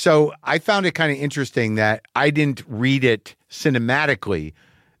 So I found it kind of interesting that I didn't read it cinematically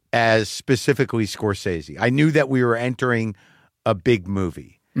as specifically Scorsese. I knew that we were entering a big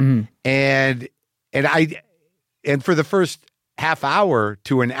movie. And for the first half hour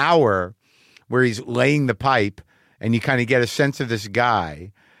to an hour where he's laying the pipe and you kind of get a sense of this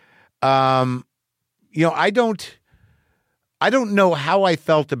guy, I don't know how I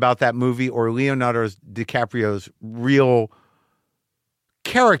felt about that movie or Leonardo DiCaprio's real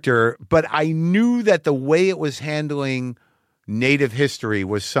character, but I knew that the way it was handling Native history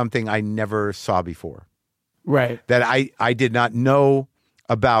was something I never saw before. Right. That I did not know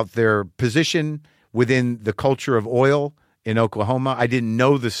about their position within the culture of oil in Oklahoma. I didn't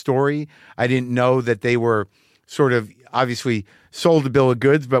know the story. I didn't know that they were sort of obviously sold a bill of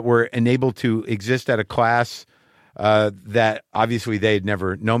goods, but were enabled to exist at a class that obviously they had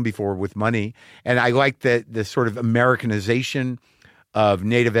never known before with money. And I like the sort of Americanization of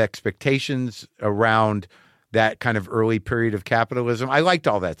Native expectations around that kind of early period of capitalism. I liked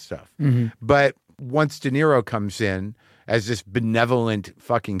all that stuff. But once De Niro comes in as this benevolent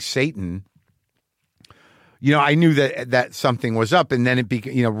fucking Satan, I knew that something was up. And then it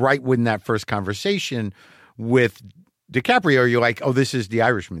became, right when that first conversation with DiCaprio, you're like, oh, this is the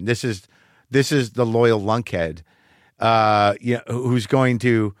Irishman. This is the loyal lunkhead, who's going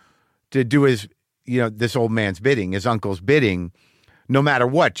to do his, this old man's bidding, his uncle's bidding, no matter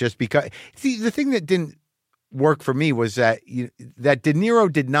what, just because. See, the thing that didn't work for me was that that De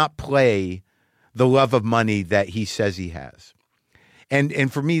Niro did not play the love of money that he says he has.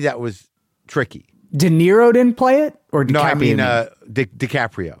 And for me, that was tricky. De Niro didn't play it? Or DiCaprio? No, I mean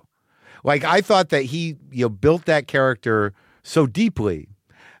DiCaprio. Like, I thought that he built that character so deeply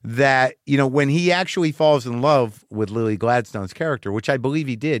that, when he actually falls in love with Lily Gladstone's character, which I believe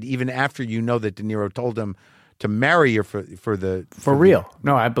he did, even after that De Niro told him to marry her for real.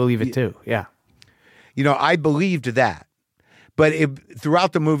 No, I believe it too. Yeah. I believed that. But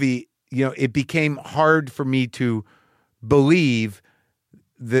throughout the movie, it became hard for me to believe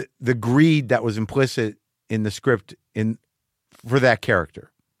the greed that was implicit in the script for that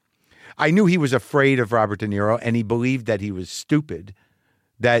character. I knew he was afraid of Robert De Niro, and he believed that he was stupid.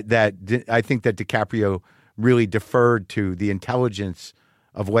 That I think that DiCaprio really deferred to the intelligence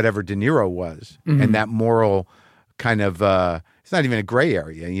of whatever De Niro was, and that moral kind of it's not even a gray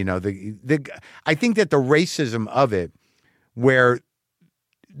area. I think that the racism of it, where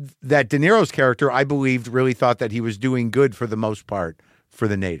that De Niro's character, I believed, really thought that he was doing good for the most part for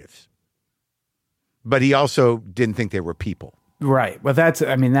the natives, but he also didn't think they were people. Right. Well, that's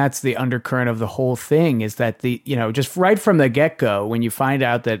the undercurrent of the whole thing, is that just right from the get-go, when you find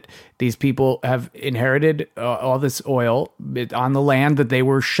out that these people have inherited all this oil on the land that they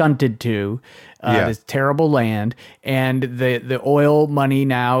were shunted to, this terrible land, and the oil money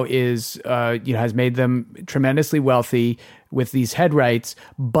now is, has made them tremendously wealthy with these head rights,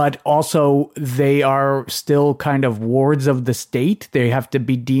 but also they are still kind of wards of the state. They have to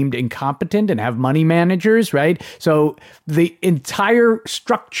be deemed incompetent and have money managers, right? So the entire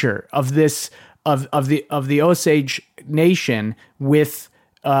structure of this of the Osage Nation, with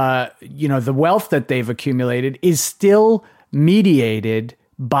the wealth that they've accumulated, is still mediated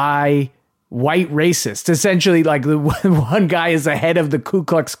by white racists. Essentially, like the one guy is the head of the Ku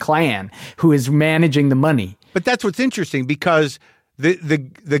Klux Klan who is managing the money. But that's what's interesting, because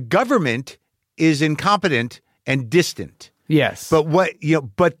the government is incompetent and distant. Yes. But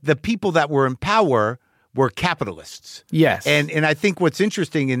but the people that were in power were capitalists. Yes. And I think what's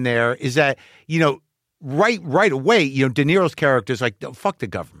interesting in there is that, right away, De Niro's character is like, fuck the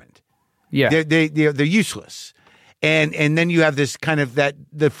government. Yeah. They're useless. And then you have this kind of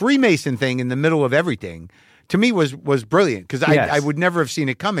the Freemason thing in the middle of everything, to me was brilliant, because I would never have seen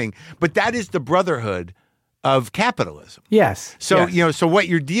it coming. But that is the brotherhood of capitalism. Yes. So, yes. So what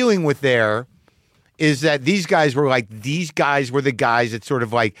you're dealing with there is that these guys were the guys that sort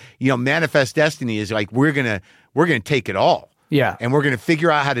of like, manifest destiny is like, we're going to take it all. Yeah. And we're going to figure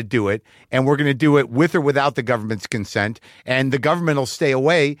out how to do it. And we're going to do it with or without the government's consent. And the government will stay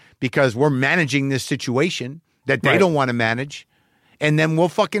away because we're managing this situation that they don't want to manage. And then we'll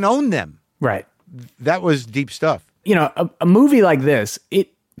fucking own them. Right. That was deep stuff. A movie like this,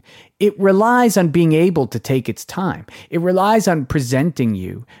 it relies on being able to take its time. It relies on presenting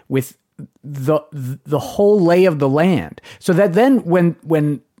you with the whole lay of the land, so that then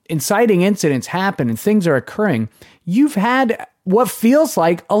when inciting incidents happen and things are occurring, you've had what feels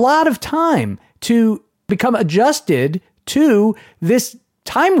like a lot of time to become adjusted to this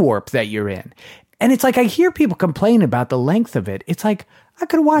time warp that you're in. And it's like, I hear people complain about the length of it. It's like, I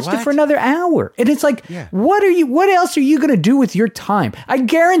could have watched it for another hour. And it's like, what else are you going to do with your time? I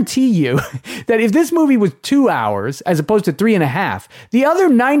guarantee you that if this movie was 2 hours as opposed to 3.5, the other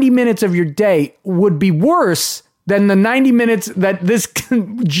 90 minutes of your day would be worse than the 90 minutes that this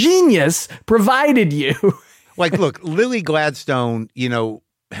genius provided you. Like, look, Lily Gladstone,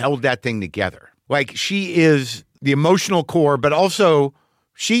 held that thing together. Like, she is the emotional core, but also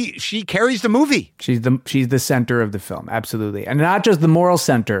she carries the movie. She's the center of the film, absolutely. And not just the moral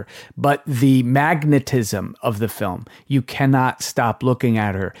center, but the magnetism of the film. You cannot stop looking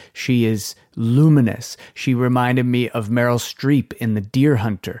at her. She is luminous. She reminded me of Meryl Streep in The Deer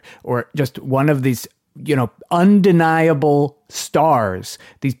Hunter, or just one of these undeniable stars,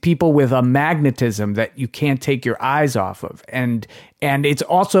 these people with a magnetism that you can't take your eyes off of. And it's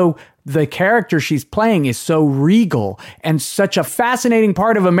also the character she's playing is so regal and such a fascinating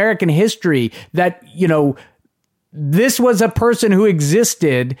part of American history that, this was a person who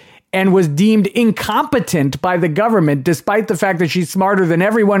existed and was deemed incompetent by the government, despite the fact that she's smarter than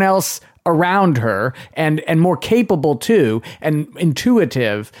everyone else around her and more capable too, and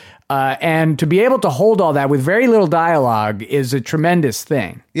intuitive. And to be able to hold all that with very little dialogue is a tremendous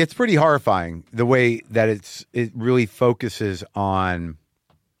thing. It's pretty horrifying the way that it really focuses on.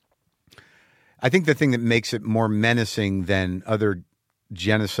 I think the thing that makes it more menacing than other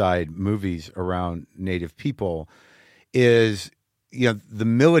genocide movies around Native people is, the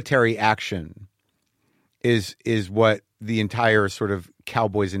military action is what the entire sort of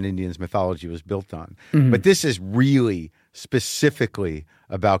cowboys and Indians mythology was built on. Mm-hmm. But this is really specifically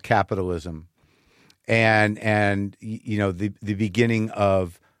about capitalism and the beginning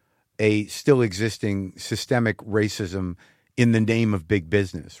of a still existing systemic racism in the name of big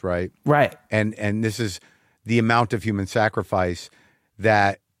business, right? Right. And this is the amount of human sacrifice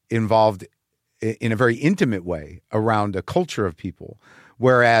that involved in a very intimate way around a culture of people,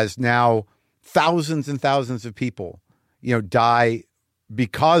 whereas now thousands and thousands of people, die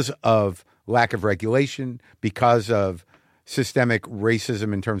because of lack of regulation, because of systemic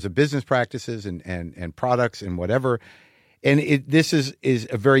racism in terms of business practices and products and whatever. And this is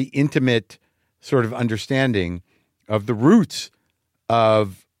a very intimate sort of understanding of the roots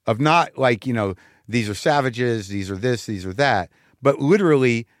of not like, these are savages, these are this, these are that, but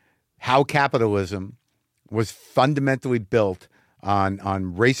literally how capitalism was fundamentally built on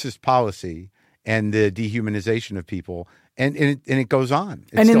racist policy and the dehumanization of people. And it goes on.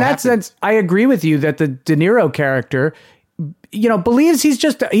 And in that sense, I agree with you that the De Niro character, believes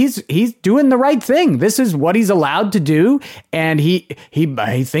he's doing the right thing. This is what he's allowed to do. And he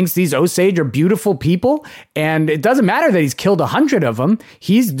thinks these Osage are beautiful people. And it doesn't matter that he's killed 100 of them.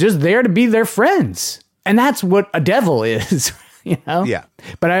 He's just there to be their friends. And that's what a devil is, Yeah.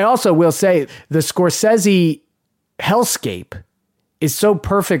 But I also will say the Scorsese hellscape is so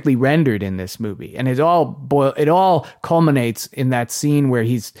perfectly rendered in this movie. And it all culminates in that scene where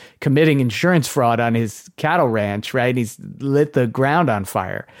he's committing insurance fraud on his cattle ranch, right? He's lit the ground on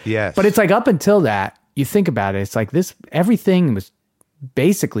fire. Yes. But it's like up until that, you think about it, it's like everything was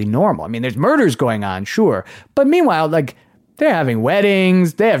basically normal. I mean, there's murders going on, sure. But meanwhile, like, they're having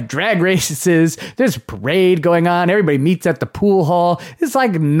weddings, they have drag races, there's a parade going on, everybody meets at the pool hall. It's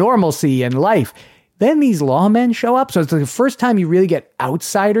like normalcy in life. Then these lawmen show up. So it's like the first time you really get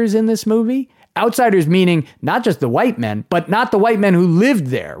outsiders in this movie. Outsiders meaning not just the white men, but not the white men who lived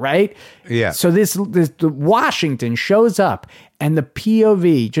there, right? Yeah. So the Washington shows up and the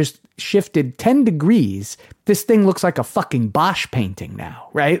POV just shifted 10 degrees. This thing looks like a fucking Bosch painting now,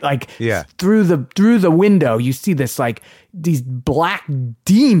 right? Like through the window, you see this like these black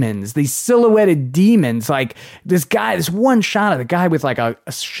demons, these silhouetted demons, like this one shot of the guy with like a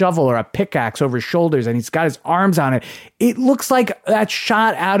shovel or a pickaxe over his shoulders and he's got his arms on it. It looks like that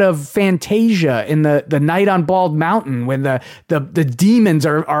shot out of Fantasia in the Night on Bald Mountain when the demons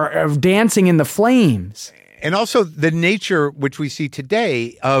are dancing in the flames. And also the nature which we see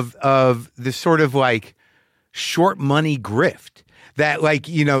today of this sort of like short money grift that like,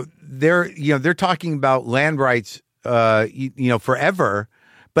 they're talking about land rights, forever,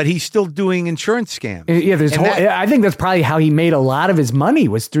 but he's still doing insurance scams. Yeah. I think that's probably how he made a lot of his money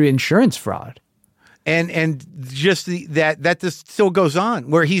was through insurance fraud. And just that this still goes on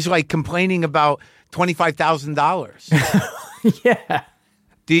where he's like complaining about $25,000. Yeah.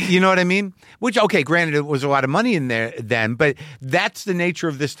 Do you know what I mean? Which, okay, granted, it was a lot of money in there then, but that's the nature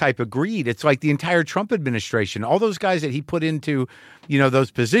of this type of greed. It's like the entire Trump administration, all those guys that he put into, those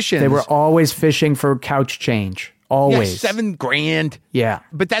positions. They were always fishing for couch change. Always. Yeah, $7,000. Yeah.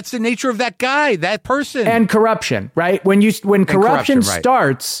 But that's the nature of that guy, that person. And corruption, right? When corruption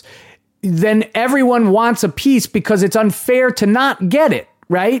starts, then everyone wants a piece because it's unfair to not get it,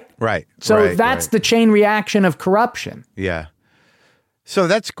 right? Right. So that's the chain reaction of corruption. Yeah. So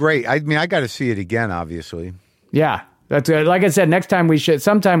that's great. I mean, I got to see it again, obviously. Yeah. That's good. Like I said,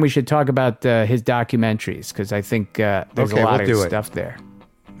 sometime we should talk about his documentaries, because I think there's a lot of stuff there.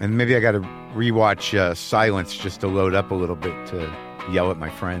 And maybe I got to rewatch Silence just to load up a little bit to yell at my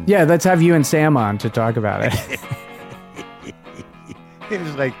friend. Yeah, let's have you and Sam on to talk about it.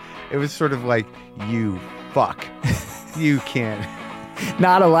 It was sort of like, you fuck. You can't.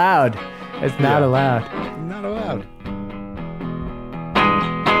 Not allowed. It's not allowed. Not allowed.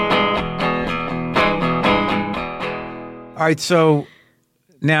 All right, so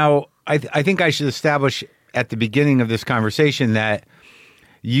now I think I should establish at the beginning of this conversation that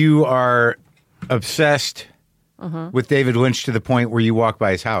you are obsessed with David Lynch to the point where you walk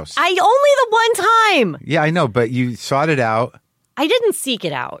by his house. Only the one time. Yeah, I know, but you sought it out. I didn't seek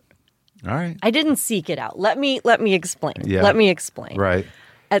it out. All right. I didn't seek it out. Let me explain. Yeah. Let me explain. Right.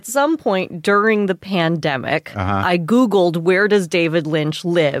 At some point during the pandemic, I Googled, where does David Lynch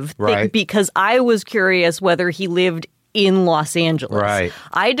live? Right. Because I was curious whether he lived in Los Angeles. Right.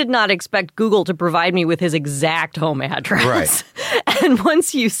 I did not expect Google to provide me with his exact home address. Right. And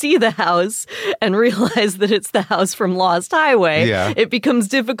once you see the house and realize that it's the house from Lost Highway, it becomes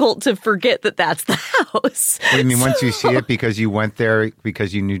difficult to forget that that's the house. What do you mean, once you see it because you went there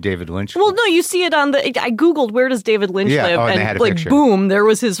because you knew David Lynch? Well, no, you see it on the... I Googled, where does David Lynch live? And and they had a picture. Boom, there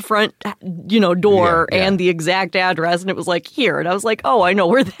was his front, door and the exact address. And it was like, here. And I was like, oh, I know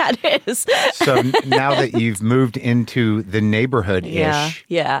where that is. So now that you've moved into the neighborhood-ish.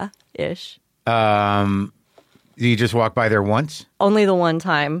 Yeah, ish. You just walk by there once? Only the one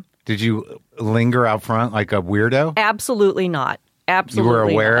time. Did you linger out front like a weirdo? Absolutely not. Absolutely You were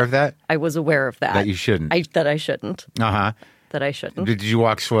aware not. of that? I was aware of that. That you shouldn't? That I shouldn't. Uh-huh. That I shouldn't. Did you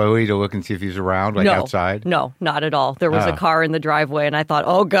walk slowly to look and see if he was around, like outside? No, not at all. There was a car in the driveway, and I thought,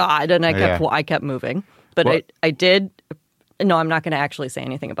 oh, God, and I kept moving. But I did... No, I'm not going to actually say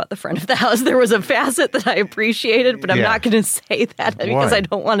anything about the front of the house. There was a facet that I appreciated, but I'm not going to say that because I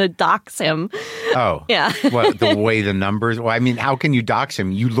don't want to dox him. Oh. Yeah. What, the way the numbers... Well, I mean, how can you dox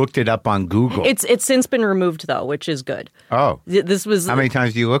him? You looked it up on Google. It's since been removed, though, which is good. Oh. This was... How many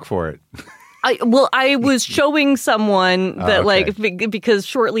times do you look for it? I was showing someone that, because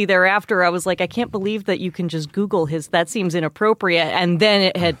shortly thereafter, I was like, I can't believe that you can just Google his... That seems inappropriate. And then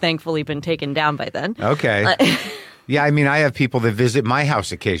it had thankfully been taken down by then. Okay. Yeah, I mean, I have people that visit my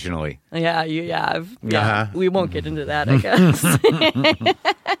house occasionally. Yeah, you have. Yeah, we won't get into that, I guess.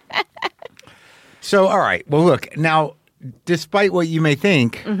 So, all right. Well, look, now, despite what you may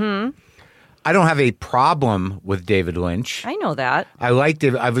think, I don't have a problem with David Lynch. I know that. I like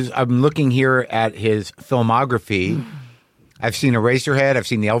David. I'm looking here at his filmography. I've seen Eraserhead. I've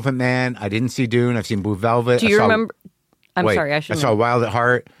seen The Elephant Man. I didn't see Dune. I've seen Blue Velvet. Do you remember? I'm sorry, I saw Wild at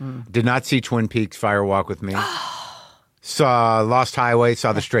Heart. Did not see Twin Peaks, Fire Walk with Me. Saw Lost Highway,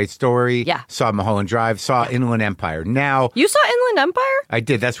 saw The Straight Story, saw Mulholland Drive, saw Inland Empire. Now... You saw Inland Empire? I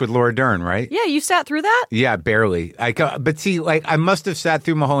did. That's with Laura Dern, right? Yeah, you sat through that? Yeah, barely. But see, I must have sat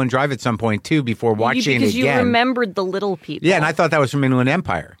through Mulholland Drive at some point, too, before watching it again. Because you remembered the little people. Yeah, and I thought that was from Inland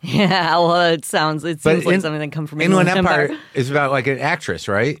Empire. Yeah, well, it seems like something that come from Inland Empire. Is about like an actress,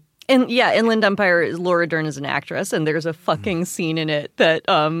 right? Inland Empire, Laura Dern is an actress, and there's a fucking scene in it that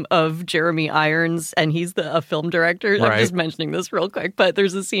of Jeremy Irons, and he's a film director. Right. I'm just mentioning this real quick, but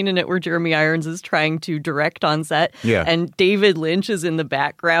there's a scene in it where Jeremy Irons is trying to direct on set, and David Lynch is in the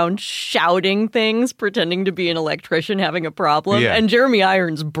background shouting things, pretending to be an electrician having a problem, and Jeremy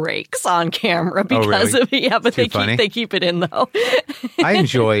Irons breaks on camera because of it. Yeah, but they keep it in though. I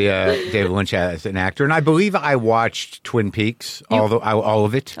enjoy David Lynch as an actor, and I believe I watched Twin Peaks, all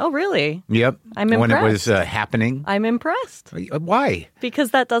of it. Oh, really? Yep. I'm impressed. When it was happening. I'm impressed. Why? Because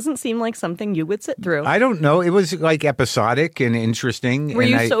that doesn't seem like something you would sit through. I don't know. It was like episodic and interesting. Were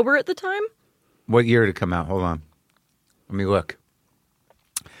you sober at the time? What year did it come out? Hold on. Let me look.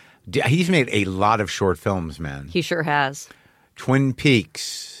 He's made a lot of short films, man. He sure has. Twin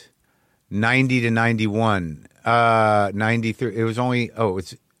Peaks, 90 to 91, 93. It was only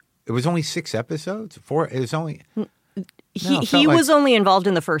only 6 episodes. 4. It was only. He was only involved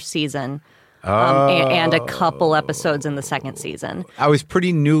in the first season, and a couple episodes in the second season. I was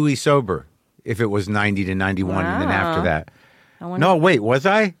pretty newly sober. If it was 90 to 91, and then after that. No, wait, was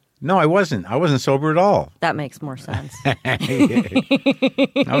I? No, I wasn't. I wasn't sober at all. That makes more sense.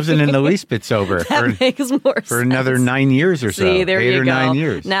 I wasn't in the least bit sober. Makes more sense. For another 9 years or so. See, there 8 you or go. 9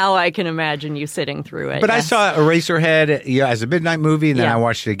 years. Now I can imagine you sitting through it. But I saw Eraserhead as a midnight movie, and then I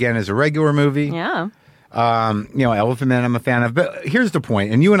watched it again as a regular movie. Yeah. Elephant Man I'm a fan of. But here's the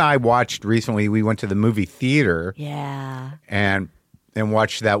point. And you and I watched recently, we went to the movie theater. Yeah. And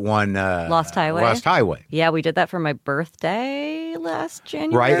watched that one. Lost Highway. Lost Highway. Yeah, we did that for my birthday. last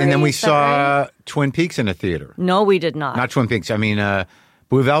January. Right, and then we saw right? Twin Peaks in a theater. No, we did not. Not Twin Peaks. I mean,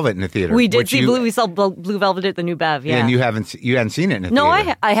 Blue Velvet in the theater. We did see We saw Blue Velvet at the New Bev. Yeah, and you hadn't seen it in a theater. No,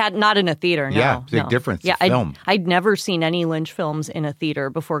 I had not in a theater. No, yeah, big difference. Yeah, film. I'd never seen any Lynch films in a theater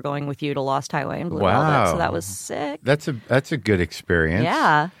before going with you to Lost Highway and Blue Velvet, so that was sick. That's a good experience.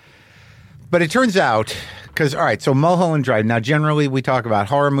 Yeah. But it turns out, because, all right, so Mulholland Drive. Now, generally, we talk about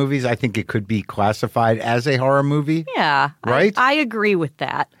horror movies. I think it could be classified as a horror movie. Yeah. Right? I agree with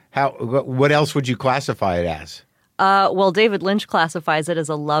that. What else would you classify it as? Well, David Lynch classifies it as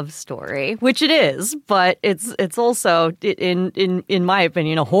a love story, which it is, but it's also, in my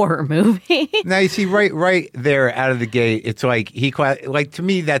opinion, a horror movie. Now, you see, right there out of the gate, it's like, to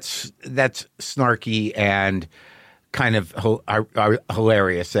me, that's snarky and kind of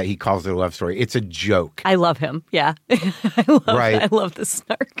hilarious that he calls it a love story. It's a joke. I love him. Yeah. I love the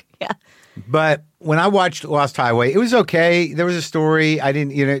snark. Yeah. But when I watched Lost Highway, it was okay. There was a story. I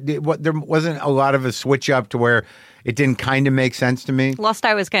didn't, there wasn't a lot of a switch up to where it didn't kind of make sense to me. Lost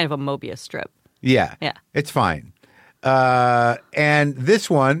Highway is kind of a Mobius strip. Yeah. Yeah. It's fine. And this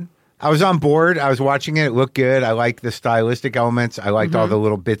one, I was on board. I was watching it. It looked good. I liked the stylistic elements. I liked all the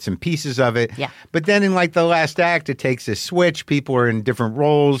little bits and pieces of it. Yeah. But then in like the last act, it takes a switch. People are in different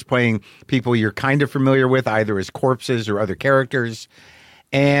roles, playing people you're kind of familiar with, either as corpses or other characters.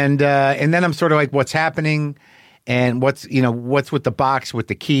 And then I'm sort of like, what's happening? And what's with the box, with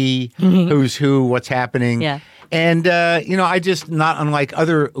the key, who's who, what's happening. Yeah. And, I just, not unlike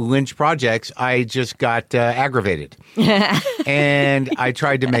other Lynch projects, I just got aggravated. And I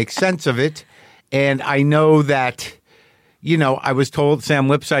tried to make sense of it. And I know that, I was told, Sam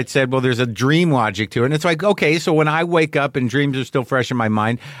Lipsyte said, well, there's a dream logic to it. And it's like, okay, so when I wake up and dreams are still fresh in my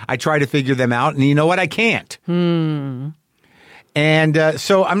mind, I try to figure them out. And you know what? I can't. And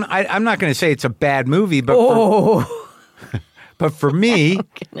so I'm not going to say it's a bad movie, but but for me, I'm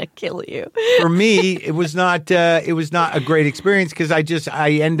gonna kill you. For me, it was not a great experience because I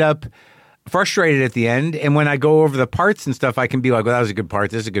end up frustrated at the end. And when I go over the parts and stuff, I can be like, well, that was a good part.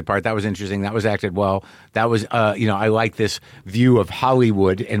 This is a good part. That was interesting. That was acted well. That was, I like this view of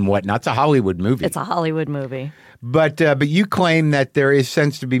Hollywood and whatnot. It's a Hollywood movie. It's a Hollywood movie. But you claim that there is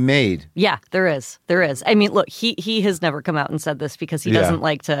sense to be made. Yeah, there is. There is. I mean, look, he has never come out and said this because he doesn't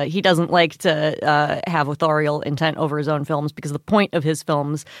like to have authorial intent over his own films, because the point of his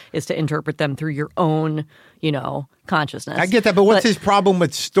films is to interpret them through your own, consciousness. I get that, but what's his problem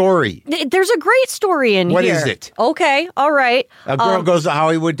with story? There's a great story in here. What is it? Okay, all right. A girl goes to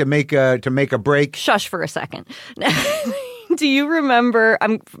Hollywood to make a break. Shush for a second. Do you remember?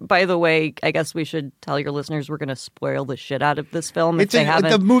 By the way, I guess we should tell your listeners we're going to spoil the shit out of this film if they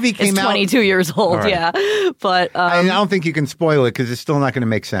haven't. The movie came out. It's 22 years old, right. Yeah. But I don't think you can spoil it because it's still not going to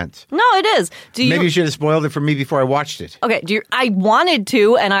make sense. No, it is. Maybe you should have spoiled it for me before I watched it. Okay. I wanted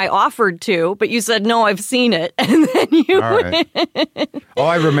to, and I offered to, but you said no. I've seen it, and then you. All right. All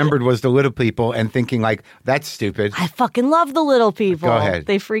I remembered was the little people and thinking like, that's stupid. I fucking love the little people. Go ahead.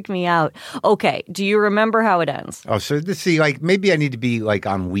 They freak me out. Okay. Do you remember how it ends? Oh, so maybe I need to be like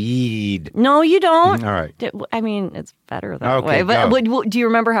on weed. No, you don't. All right. I mean, it's better that way. But do you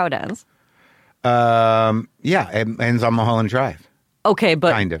remember how it ends? Yeah, it ends on Mulholland Drive. Okay,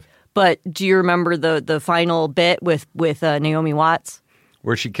 but kind of. But do you remember the final bit with Naomi Watts,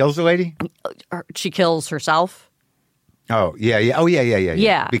 where she kills the lady? She kills herself. Oh yeah. Oh yeah.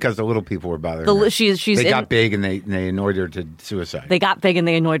 Yeah. Because the little people were bothering her. They got big and they annoyed her to suicide. They got big and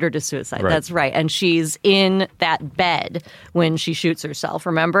they annoyed her to suicide. Right. That's right. And she's in that bed when she shoots herself.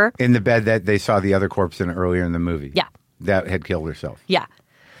 Remember? In the bed that they saw the other corpse in earlier in the movie. Yeah. That had killed herself. Yeah.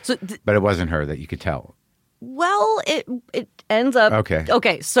 So, but it wasn't her that you could tell. Well, it ends up...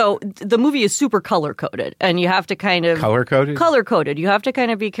 Okay, so the movie is super color-coded, and you have to kind of... Color-coded? Color-coded. You have to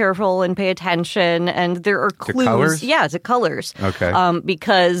kind of be careful and pay attention, and there are clues. To colors? Yeah, to colors. Okay.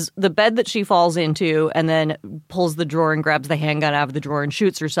 Because the bed that she falls into and then pulls the drawer and grabs the handgun out of the drawer and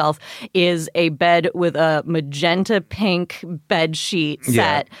shoots herself is a bed with a magenta pink bed sheet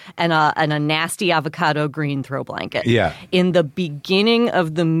set and a nasty avocado green throw blanket. Yeah. In the beginning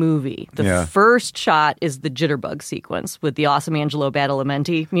of the movie, the first shot is the jitterbug sequence with the awesome Angelo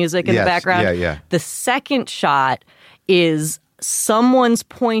Badalamenti music in the background. Yeah. The second shot is someone's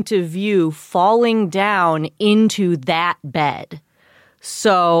point of view falling down into that bed.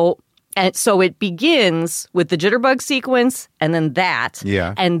 So it begins with the jitterbug sequence and then that.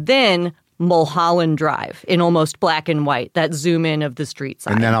 Yeah. And then Mulholland Drive in almost black and white, that zoom in of the street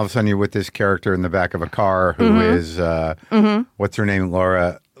side. And then all of a sudden you're with this character in the back of a car who is, what's her name,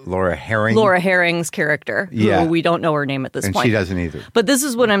 Laura Herring? Laura Herring's character, who we don't know her name at this point. And she doesn't either. But this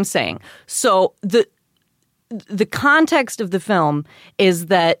is what I'm saying. So the context of the film is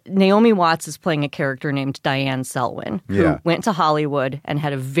that Naomi Watts is playing a character named Diane Selwyn, who went to Hollywood and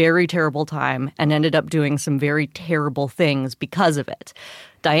had a very terrible time and ended up doing some very terrible things because of it.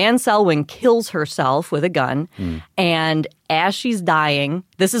 Diane Selwyn kills herself with a gun, and as she's dying,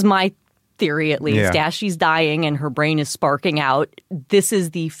 this is my theory at least, as she's dying and her brain is sparking out, this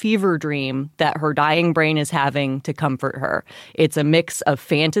is the fever dream that her dying brain is having to comfort her. It's a mix of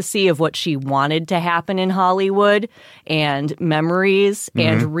fantasy of what she wanted to happen in Hollywood and memories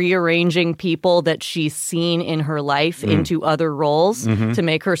and rearranging people that she's seen in her life into other roles to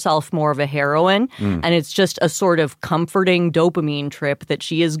make herself more of a heroine. And it's just a sort of comforting dopamine trip that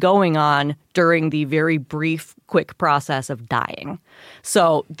she is going on during the very brief, quick process of dying.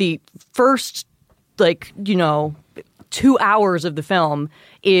 So the first, 2 hours of the film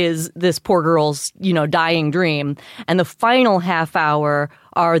is this poor girl's, dying dream. And the final half hour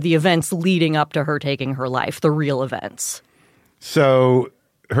are the events leading up to her taking her life, the real events. So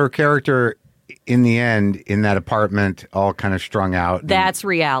her character, in the end, in that apartment, all kind of strung out. That's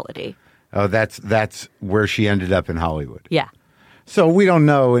reality. Oh, that's where she ended up in Hollywood. Yeah. So we don't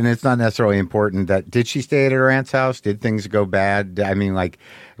know, and it's not necessarily important that did she stay at her aunt's house? Did things go bad? I mean, like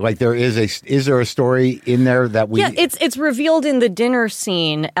is there a story in there that we? Yeah, it's revealed in the dinner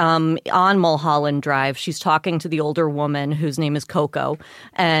scene on Mulholland Drive. She's talking to the older woman whose name is Coco,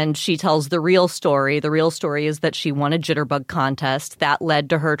 and she tells the real story. The real story is that she won a jitterbug contest that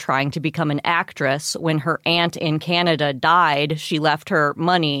led to her trying to become an actress. When her aunt in Canada died, she left her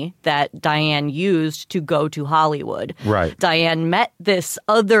money that Diane used to go to Hollywood. Right. Diane met this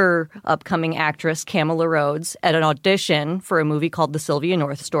other upcoming actress, Kamala Rhodes, at an audition for a movie called The Sylvia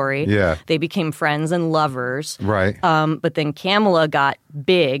North Story. Yeah. They became friends and lovers. Right. But then Kamala got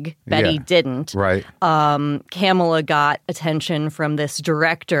big. Betty didn't. Right. Kamala got attention from this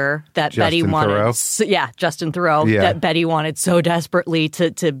director that Justin Betty wanted. Theroux? Justin Theroux. Yeah. That Betty wanted so desperately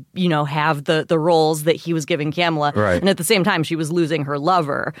to have the roles that he was giving Kamala. Right. And at the same time, she was losing her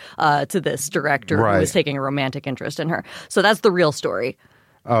lover to this director who was taking a romantic interest in her. So that's the real story.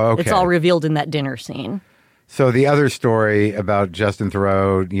 Oh, okay. It's all revealed in that dinner scene. So the other story about Justin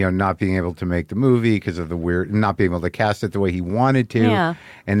Theroux, not being able to make the movie because of the not being able to cast it the way he wanted to,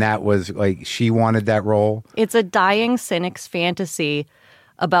 and that was like she wanted that role. It's a dying cynic's fantasy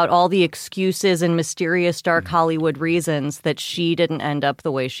about all the excuses and mysterious dark Hollywood reasons that she didn't end up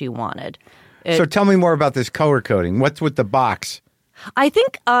the way she wanted. So tell me more about this color coding. What's with the box? I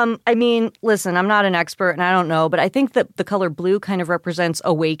think, listen, I'm not an expert and I don't know, but I think that the color blue kind of represents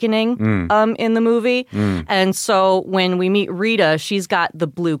awakening in the movie. And so when we meet Rita, she's got the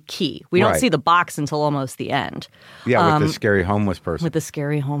blue key. We don't see the box until almost the end. Yeah, with the scary homeless person. With the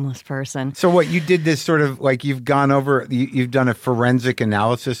scary homeless person. So what, you did this sort of, like you've gone over, you've done a forensic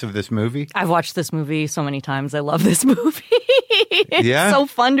analysis of this movie? I've watched this movie so many times. I love this movie.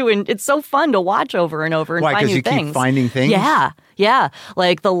 It's so fun to watch over and over and find new things. Because you keep finding things? Yeah.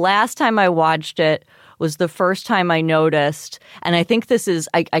 Like the last time I watched it was the first time I noticed, and I think this is,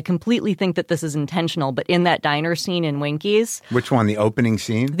 I completely think that this is intentional, but in that diner scene in Winkies. Which one? The opening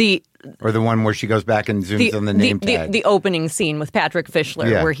scene? Or the one where she goes back and zooms on the name tag? The opening scene with Patrick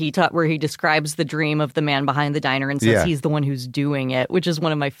Fischler, where he describes the dream of the man behind the diner and says he's the one who's doing it, which is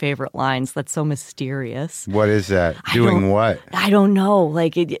one of my favorite lines. That's so mysterious. What is that? Doing what? I don't know.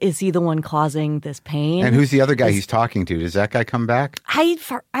 Like, is he the one causing this pain? And who's the other guy he's talking to? Does that guy come back? I've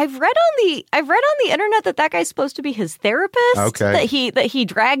read on the internet that guy's supposed to be his therapist. Okay. That he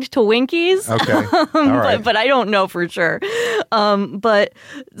dragged to Winkies. Okay. All right. But I don't know for sure. But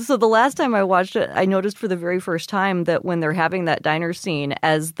so the last time I watched it, I noticed for the very first time that when they're having that diner scene,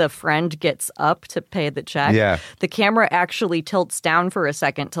 as the friend gets up to pay the check, the camera actually tilts down for a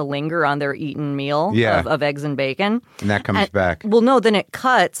second to linger on their eaten meal of eggs and bacon. And that comes back. Well, no, then it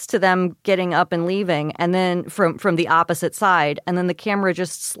cuts to them getting up and leaving, and then from the opposite side, and then the camera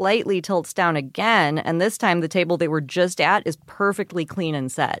just slightly tilts down again, and this time the table they were just at is perfectly clean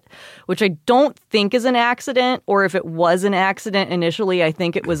and set, which I don't think is an accident, or if it was an accident initially, I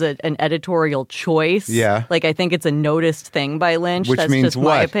think it was an editorial choice. Yeah. Like, I think it's a noticed thing by Lynch. Which That's means just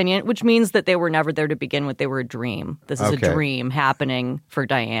my opinion. Which means that they were never there to begin with. They were a dream. This is a dream happening for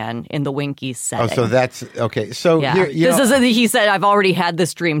Diane in the Winkies setting. Oh, so that's, okay. So he said, I've already had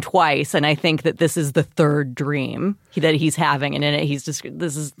this dream twice, and I think that this is the third dream. that he's having, and in it he's just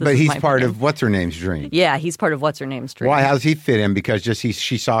But he's part of what's her name's dream. Yeah, he's part of what's her name's dream. Why? How does he fit in? Because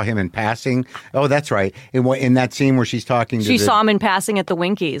she saw him in passing. Oh, that's right. In that scene where she's talking to saw him in passing at the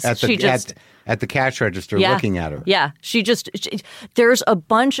Winkies. At the cash register, looking at her. Yeah, there's a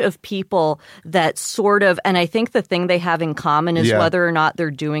bunch of people that sort of, and I think the thing they have in common is whether or not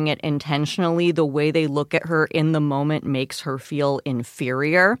they're doing it intentionally, the way they look at her in the moment makes her feel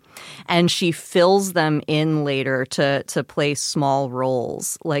inferior, and she fills them in later to play small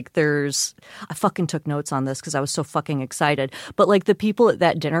roles. Like I fucking took notes on this because I was so fucking excited, but like the people at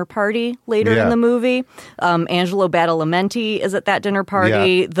that dinner party later in the movie, Angelo Badalamenti is at that dinner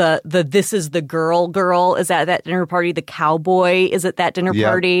party, the This Is the girl is at that dinner party. The cowboy is at that dinner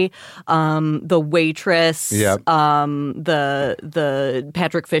party. The waitress, the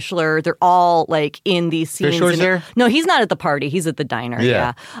Patrick Fischler, they're all like in these scenes. Fischler's there? No, he's not at the party. He's at the diner.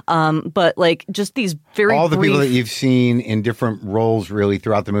 Yeah. But like just these very all the brief... people that you've seen in different roles really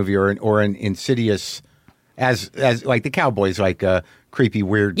throughout the movie, or in Insidious, as like the cowboy's like a creepy,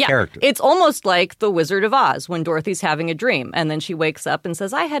 weird character. It's almost like the Wizard of Oz when Dorothy's having a dream and then she wakes up and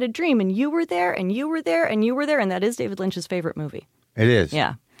says, I had a dream and you were there and you were there and you were there. And that is David Lynch's favorite movie. It is.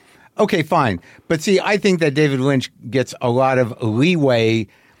 Yeah. Okay, fine. But see, I think that David Lynch gets a lot of leeway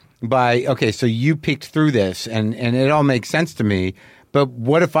so you picked through this and it all makes sense to me. But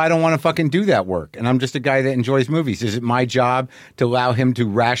what if I don't want to fucking do that work? And I'm just a guy that enjoys movies. Is it my job to allow him to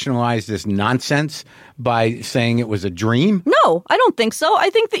rationalize this nonsense by saying it was a dream? No, I don't think so. I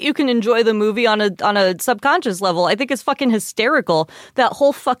think that you can enjoy the movie on a subconscious level. I think it's fucking hysterical. That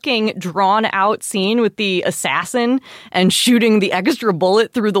whole fucking drawn out scene with the assassin and shooting the extra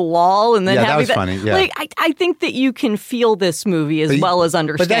bullet through the wall and then having that was funny. Yeah. Like I think that you can feel this movie as well as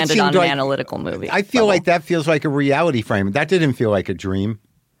understand it on an analytical movie. I feel like that feels like a reality frame. That didn't feel like a dream.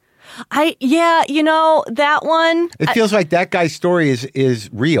 That one. It feels like that guy's story is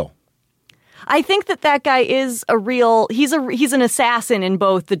real. I think that guy is he's an assassin in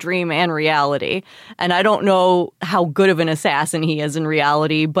both the dream and reality. And I don't know how good of an assassin he is in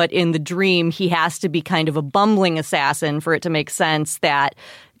reality, but in the dream, he has to be kind of a bumbling assassin for it to make sense that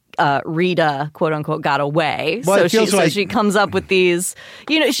Rita, quote unquote, got away. Well, so she comes up with these,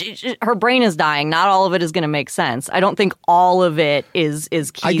 her brain is dying. Not all of it is going to make sense. I don't think all of it is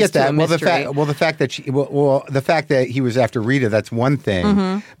keys I get that. to a mystery. The fact that he was after Rita, that's one thing.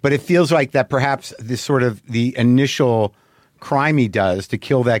 Mm-hmm. But it feels like that perhaps this sort of the initial crime he does to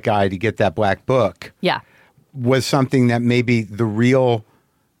kill that guy to get that black book was something that maybe the real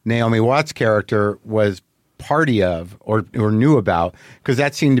Naomi Watts character was party of or knew about, because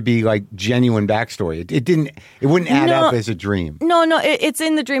that seemed to be like genuine backstory. It wouldn't add up as a dream. No, it's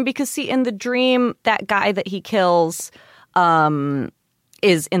in the dream because see, in the dream, that guy that he kills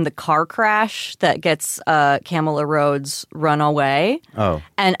is in the car crash that gets Kamala Rhodes run away. Oh,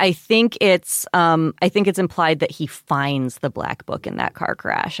 and I think it's implied that he finds the black book in that car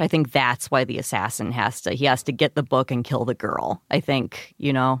crash. I think that's why the assassin has to get the book and kill the girl. I think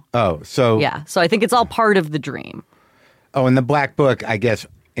Oh, so yeah. So I think it's all part of the dream. Oh, and the black book, I guess,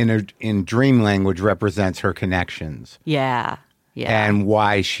 in dream language represents her connections. Yeah. Yeah. And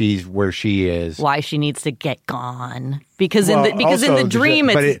why she's where she is. Why she needs to get gone. Because in the dream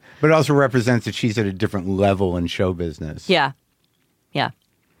but it also represents that she's at a different level in show business. Yeah. Yeah.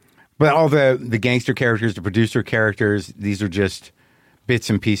 But all the gangster characters, the producer characters, these are just bits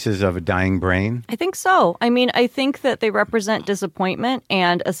and pieces of a dying brain? I think so. I mean, I think that they represent disappointment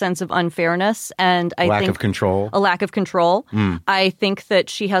and a sense of unfairness and a lack of control. I think that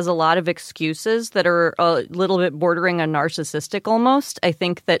she has a lot of excuses that are a little bit bordering on narcissistic almost. I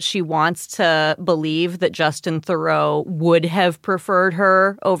think that she wants to believe that Justin Theroux would have preferred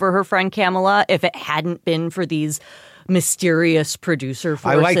her over her friend Kamala if it hadn't been for these mysterious producer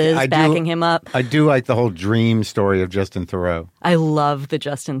forces backing him up. I do like the whole dream story of Justin Theroux. I love the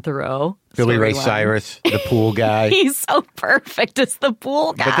Justin Theroux Billy Ray Cyrus, the pool guy. He's so perfect as the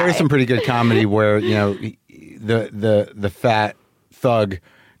pool guy. But there's some pretty good comedy where, the fat thug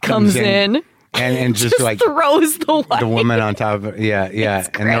comes in. And just like throws the woman on top of it. Yeah.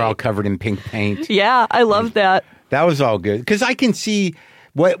 And they're all covered in pink paint. Yeah, I love that. That was all good. Because I can see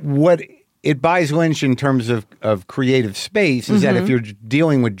what it buys Lynch in terms of creative space is that if you're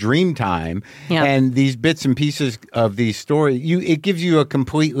dealing with dream time and these bits and pieces of these stories, it gives you a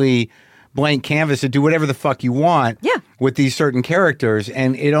completely blank canvas to do whatever the fuck you want with these certain characters.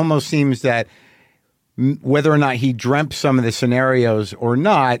 And it almost seems that whether or not he dreamt some of the scenarios or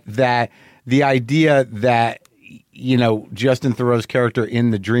not, that the idea that Justin Theroux's character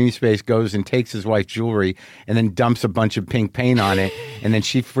in the dream space goes and takes his wife's jewelry and then dumps a bunch of pink paint on it. And then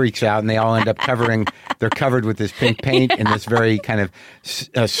she freaks out and they all end up they're covered with this pink paint in this very kind of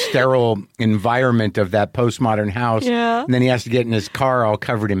sterile environment of that postmodern house. Yeah. And then he has to get in his car all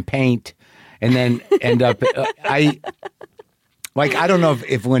covered in paint and then end up, I don't know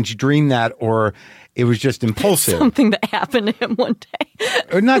if when she dreamed that or it was just impulsive. Something that happened to him one day.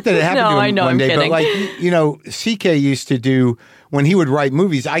 Or not that it happened to him one day, kidding. but CK used to do, when he would write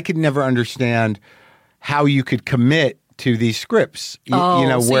movies, I could never understand how you could commit to these scripts. So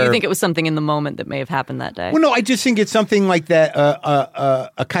you think it was something in the moment that may have happened that day? Well, no, I just think it's something like that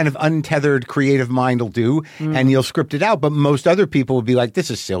a kind of untethered creative mind will do, and you'll script it out. But most other people would be like,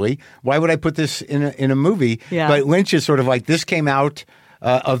 this is silly. Why would I put this in a movie? Yeah. But Lynch is sort of like, this came out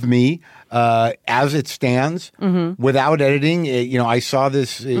of me. As it stands, without editing. I saw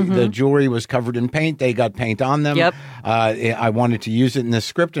this, the jewelry was covered in paint. They got paint on them. Yep. I wanted to use it in the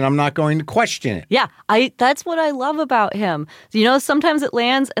script, and I'm not going to question it. Yeah, that's what I love about him. Sometimes it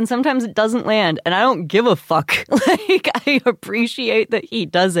lands and sometimes it doesn't land, and I don't give a fuck. I appreciate that he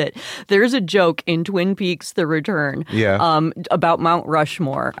does it. There's a joke in Twin Peaks: The Return about Mount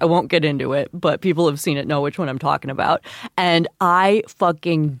Rushmore. I won't get into it, but people have seen it, know which one I'm talking about. And I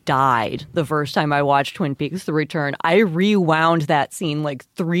fucking died the first time I watched Twin Peaks: The Return. I rewound that scene like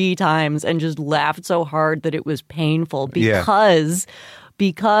 3 times and just laughed so hard that it was painful because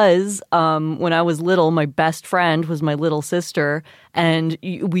when I was little, my best friend was my little sister, and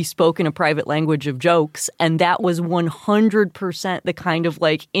we spoke in a private language of jokes, and that was 100% the kind of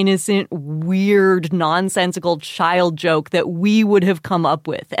innocent, weird, nonsensical child joke that we would have come up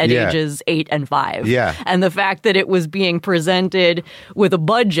with at ages 8 and 5. Yeah. And the fact that it was being presented with a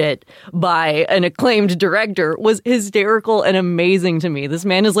budget by an acclaimed director was hysterical and amazing to me. This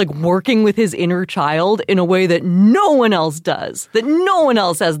man is working with his inner child in a way that no one else does, that no one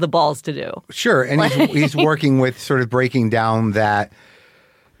else has the balls to do. Sure. And he's working with sort of breaking down that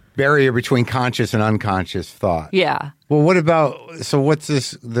barrier between conscious and unconscious thought. Yeah. Well, what's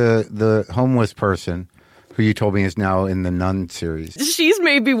this, the homeless person who you told me is now in the Nun series? She's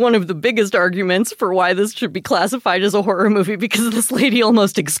maybe one of the biggest arguments for why this should be classified as a horror movie, because this lady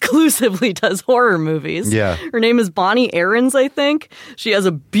almost exclusively does horror movies. Yeah. Her name is Bonnie Aarons, I think. She has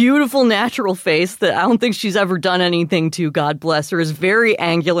a beautiful natural face that I don't think she's ever done anything to, God bless her, is very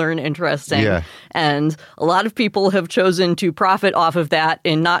angular and interesting. Yeah. And a lot of people have chosen to profit off of that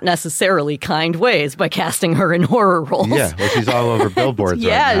in not necessarily kind ways by casting her in horror roles. Yeah, well, she's all over billboards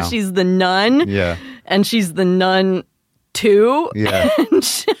right now. Yeah, she's the Nun. Yeah. And she's the Nun too. Yeah.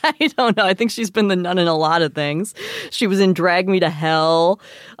 And I don't know. I think she's been the nun in a lot of things. She was in Drag Me to Hell.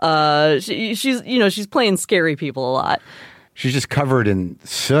 She's playing scary people a lot. She's just covered in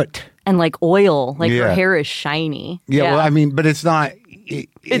soot. And oil. Her hair is shiny. Yeah, well, but it's not...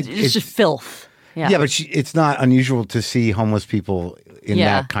 It's just filth. Yeah, but it's not unusual to see homeless people in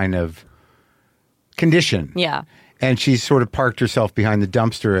that kind of condition. Yeah. And she's sort of parked herself behind the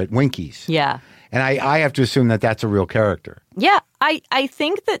dumpster at Winky's. Yeah. And I have to assume that that's a real character. Yeah, I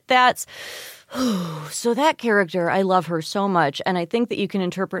think that's... So that character, I love her so much, and I think that you can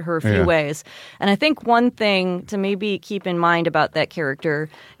interpret her a few ways. And I think one thing to maybe keep in mind about that character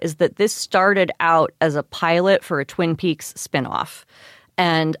is that this started out as a pilot for a Twin Peaks spinoff.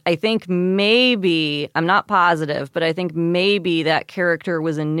 And I think maybe, I'm not positive, but I think maybe that character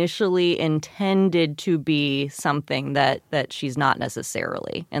was initially intended to be something that she's not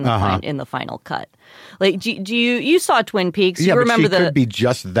necessarily in the in the final cut. Do you saw Twin Peaks? Yeah, you remember but she could be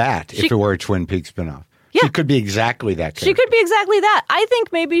just that if it were a Twin Peaks spinoff. Yeah. She could be exactly that character. She could be exactly that. I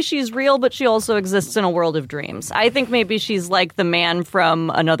think maybe she's real, but she also exists in a world of dreams. I think maybe she's like the man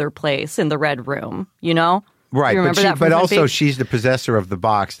from Another Place in the Red Room, Right, but also Peaks? she's the possessor of the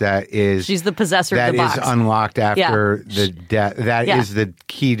box She's the possessor of the box. That is unlocked after the death. That is the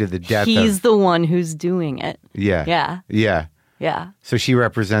key to the death. He's the one who's doing it. Yeah. Yeah. Yeah. Yeah. So she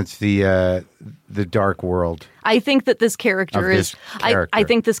represents the dark world. I think that this character is. Character. I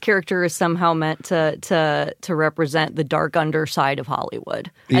think this character is somehow meant to represent the dark underside of Hollywood.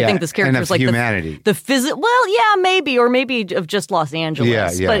 I think this character is like humanity. The physical. Well, yeah, maybe, or maybe of just Los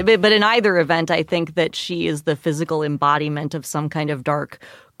Angeles. Yeah. But in either event, I think that she is the physical embodiment of some kind of dark,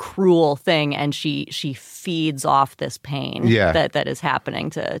 cruel thing, and she feeds off this pain that is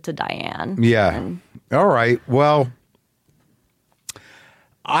happening to Diane. Yeah. All right. Well,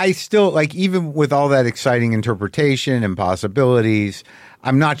 I still, even with all that exciting interpretation and possibilities,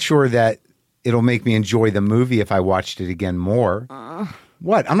 I'm not sure that it'll make me enjoy the movie if I watched it again more.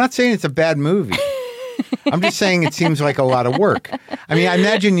 What? I'm not saying it's a bad movie. I'm just saying it seems like a lot of work. I mean, I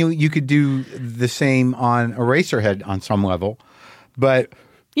imagine you could do the same on Eraserhead on some level, but...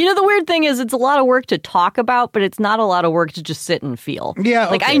 You know, the weird thing is it's a lot of work to talk about, but it's not a lot of work to just sit and feel. Yeah,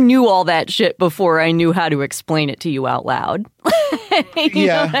 okay. Like, I knew all that shit before I knew how to explain it to you out loud. You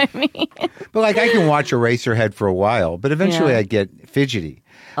know what I mean? But, like, I can watch Eraserhead for a while, but eventually I get fidgety.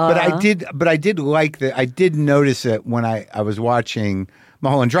 But I did like that. I did notice it when I was watching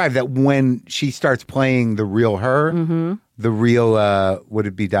Mulholland Drive, that when she starts playing the real her, the real, would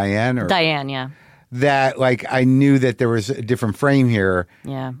it be Diane? Diane, yeah. That, like, I knew that there was a different frame here.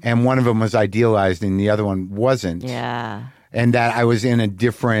 Yeah. And one of them was idealized and the other one wasn't. Yeah. And that I was in a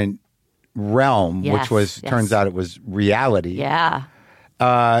different realm, Yes, which was, turns out it was reality. Yeah.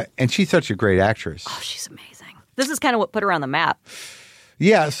 And she's such a great actress. Oh, she's amazing. This is kind of what put her on the map.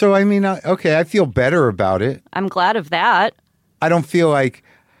 Yeah. So, I mean, okay, I feel better about it. I'm glad of that. I don't feel like,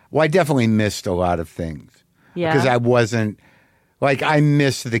 well, I definitely missed a lot of things. Yeah. Because I wasn't, like, I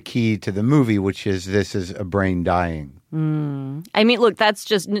missed the key to the movie, which is this is a brain dying. I mean, look, that's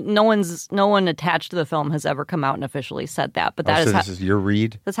just no one attached to the film has ever come out and officially said that. But that so this is your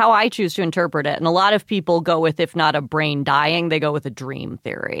read? That's how I choose to interpret it. And a lot of people go with, if not a brain dying, they go with a dream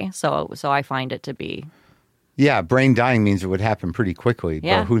theory. So I find it to be. Yeah, brain dying means it would happen pretty quickly.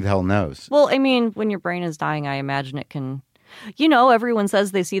 Yeah. But who the hell knows? Well, I mean, when your brain is dying, I imagine it can. You know, everyone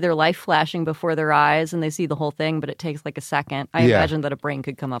says they see their life flashing before their eyes and they see the whole thing, but it takes like a second. I imagine that a brain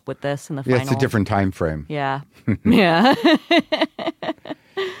could come up with this in the final. Yeah, it's a different time frame. Yeah. Yeah.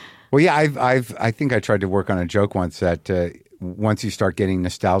 Well, yeah, I think I tried to work on a joke once that once you start getting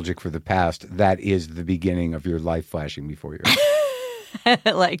nostalgic for the past, that is the beginning of your life flashing before your eyes.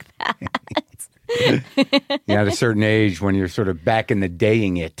 Like that. Yeah, at a certain age when you're sort of back in the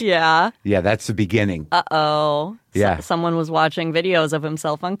daying it. Yeah. Yeah, that's the beginning. Uh-oh. Yeah. Someone was watching videos of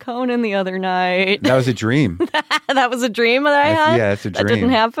himself on Conan the other night. That was a dream. That was a dream that I had? Yeah, that's a dream. That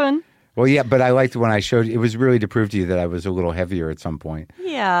didn't happen? Well, yeah, but I liked when I showed it was really to prove to you that I was a little heavier at some point.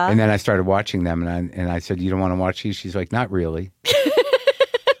 Yeah. And then I started watching them and I said, "You don't want to watch these?" She's like, "Not really."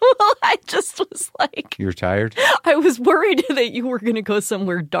 Well, I just was like... You're tired? I was worried that you were going to go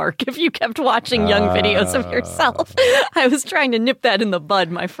somewhere dark if you kept watching young videos of yourself. I was trying to nip that in the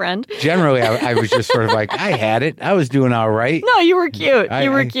bud, my friend. Generally, I was just sort of like, I had it. I was doing all right. No, you were cute.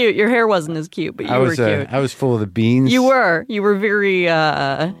 You were cute. Your hair wasn't as cute, but you were cute. I was full of the beans. You were. You were very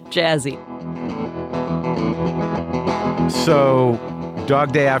jazzy. So,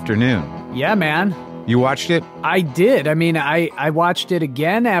 Dog Day Afternoon. Yeah, man. You watched it? I did. I mean, I watched it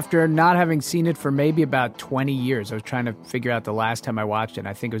again after not having seen it for maybe about 20 years. I was trying to figure out the last time I watched it.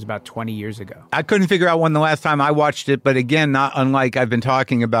 I think it was about 20 years ago. I couldn't figure out when the last time I watched it, but again, not unlike I've been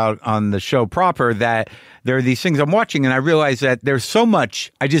talking about on the show proper, that there are these things I'm watching and I realize that there's so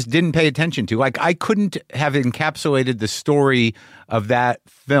much I just didn't pay attention to. Like, I couldn't have encapsulated the story of that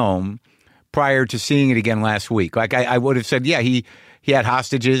film prior to seeing it again last week. Like, I would have said, yeah, he had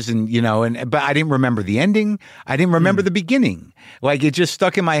hostages but I didn't remember the ending. I didn't remember the beginning. Like, it just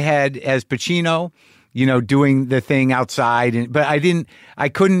stuck in my head as Pacino, doing the thing outside. But I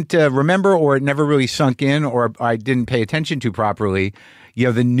couldn't remember, or it never really sunk in, or I didn't pay attention to properly,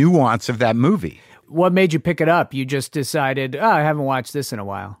 the nuance of that movie. What made you pick it up? You just decided, I haven't watched this in a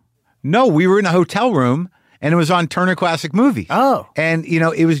while. No, we were in a hotel room and it was on Turner Classic Movies. Oh. And,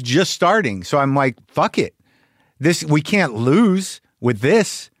 it was just starting. So I'm like, fuck it. We can't lose with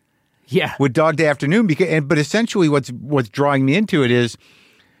this, with Dog Day Afternoon, but essentially what's drawing me into it is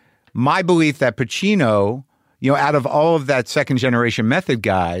my belief that Pacino, out of all of that second generation method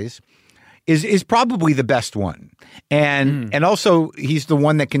guys, is probably the best one, and also he's the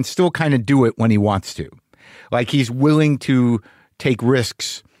one that can still kind of do it when he wants to, like he's willing to take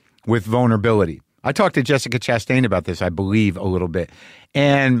risks with vulnerability. I talked to Jessica Chastain about this, I believe, a little bit,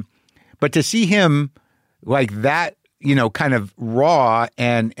 but to see him like that. Kind of raw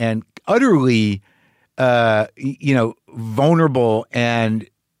and utterly, vulnerable and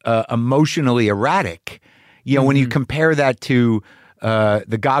emotionally erratic. When you compare that to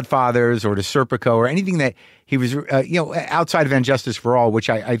The Godfathers or to Serpico or anything that he was, outside of And Justice for All, which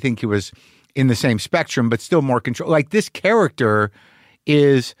I think he was in the same spectrum, but still more control. Like, this character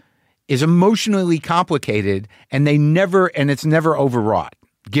is emotionally complicated, and it's never overwrought,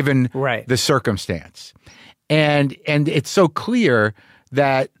 given the circumstance. And it's so clear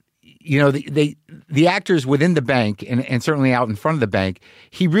that, the actors within the bank and certainly out in front of the bank,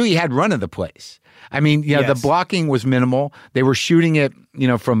 he really had run of the place. I mean, the blocking was minimal. They were shooting it,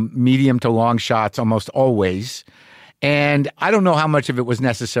 from medium to long shots almost always. And I don't know how much of it was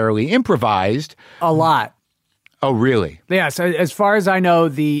necessarily improvised. A lot. Oh, really? Yeah, so as far as I know,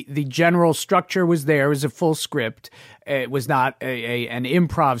 the general structure was there. It was a full script. It was not an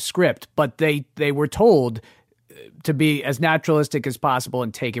improv script, but they were told to be as naturalistic as possible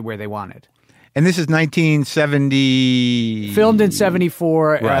and take it where they wanted. And this is 1970. Filmed in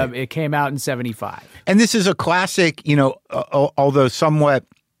 74. Right. It came out in 75. And this is a classic, although somewhat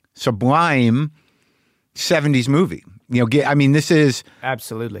sublime 70s movie. This is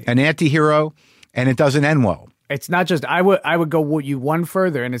absolutely an anti-hero, and it doesn't end well. It's not just, I would go one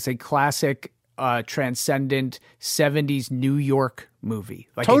further, and it's a classic, transcendent 70s New York movie.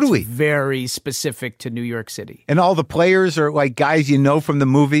 Like, totally. It's very specific to New York City. And all the players are like guys you know from the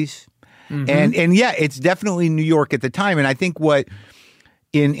movies. Mm-hmm. And yeah, it's definitely New York at the time. And I think what,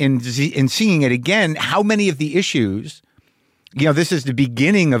 in seeing it again, how many of the issues, this is the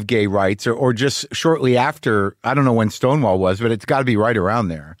beginning of gay rights or just shortly after, I don't know when Stonewall was, but it's got to be right around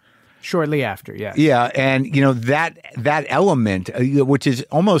there. Shortly after, yeah. Yeah, and that element, which is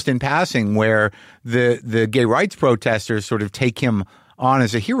almost in passing, where the gay rights protesters sort of take him on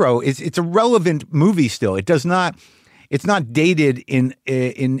as a hero, it's a relevant movie still. It's not dated in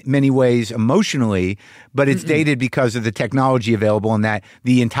many ways emotionally, but it's dated because of the technology available, and that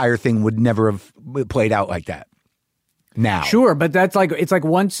the entire thing would never have played out like that. Now. Sure, but it's like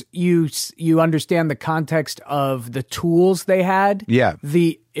once you understand the context of the tools they had,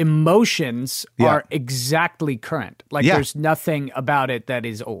 the emotions are exactly current. Like there's nothing about it that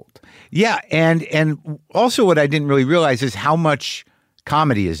is old. Yeah, and also what I didn't really realize is how much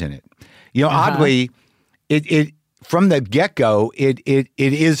comedy is in it. Oddly, it from the get-go, it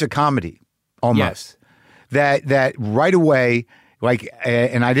is a comedy almost. Yes. That right away. Like,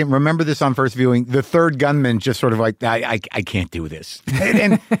 and I didn't remember this on first viewing. The third gunman just sort of like, I can't do this,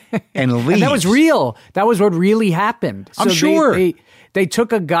 and leaves. And that was real. That was what really happened. I'm sure they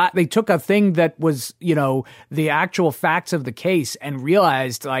took a thing that was, the actual facts of the case and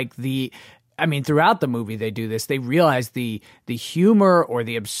realized throughout the movie they do this. They realize the humor or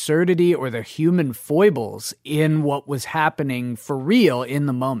the absurdity or the human foibles in what was happening for real in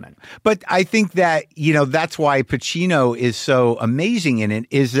the moment. But I think that, that's why Pacino is so amazing in it,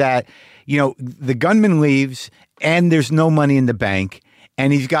 is that, the gunman leaves and there's no money in the bank,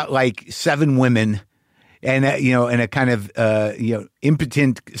 and he's got like 7 women and, and a kind of,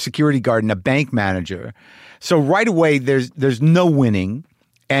 impotent security guard and a bank manager. So right away there's no winning.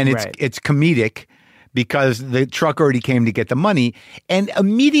 And it's comedic because the truck already came to get the money. And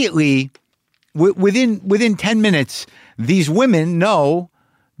immediately, within 10 minutes, these women know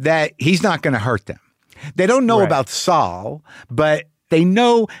that he's not going to hurt them. They don't know about Saul, but they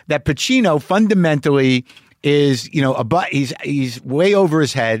know that Pacino fundamentally is, he's way over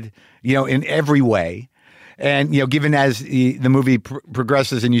his head, in every way. And, given as the movie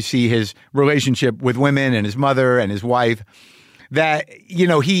progresses and you see his relationship with women and his mother and his wife, that,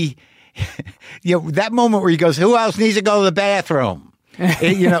 he, that moment where he goes, who else needs to go to the bathroom?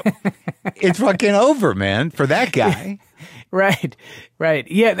 It's fucking over, man, for that guy. Right.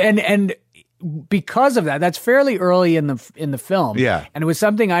 Yeah. And because of that, that's fairly early in the film. Yeah. And it was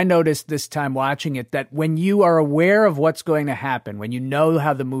something I noticed this time watching it, that when you are aware of what's going to happen, when you know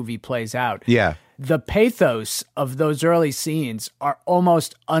how the movie plays out. Yeah. The pathos of those early scenes are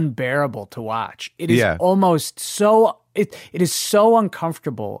almost unbearable to watch. It is almost so... It is so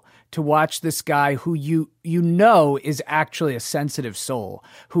uncomfortable to watch this guy who you is actually a sensitive soul,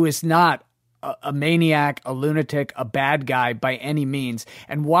 who is not a maniac, a lunatic, a bad guy by any means,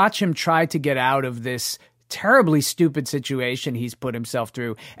 and watch him try to get out of this terribly stupid situation he's put himself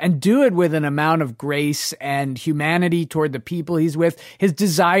through, and do it with an amount of grace and humanity toward the people he's with, his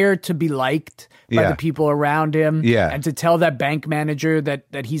desire to be liked by the people around him, and to tell that bank manager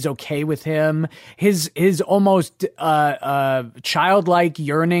that he's okay with him, his almost childlike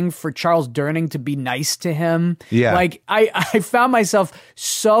yearning for Charles Durning to be nice to him. Like I found myself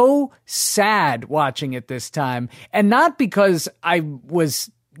so sad watching it this time, and not because I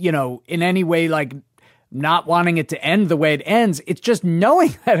was, in any way like not wanting it to end the way it ends. It's just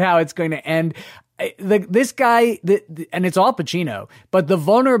knowing that how it's going to end. This guy, and it's all Pacino, but the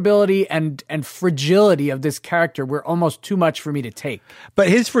vulnerability and fragility of this character were almost too much for me to take. But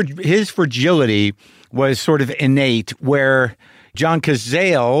his fragility was sort of innate, where John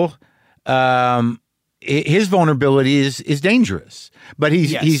Cazale, his vulnerability is dangerous, but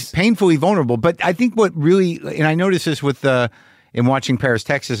he's painfully vulnerable. But I think what really, and I noticed this with in watching Paris,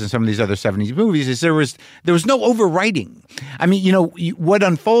 Texas, and some of these other 70s movies, is there was no overwriting. I mean, what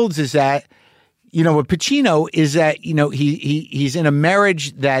unfolds is that, with Pacino is that, he's in a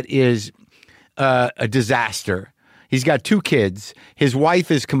marriage that is a disaster. He's got 2 kids. His wife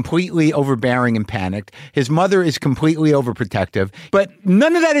is completely overbearing and panicked. His mother is completely overprotective. But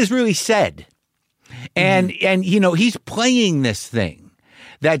none of that is really said. And he's playing this thing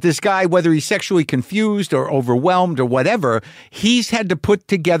that this guy, whether he's sexually confused or overwhelmed or whatever, he's had to put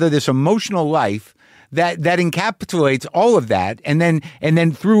together this emotional life that encapsulates all of that. And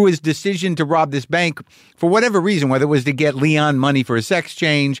then through his decision to rob this bank for whatever reason, whether it was to get Leon money for a sex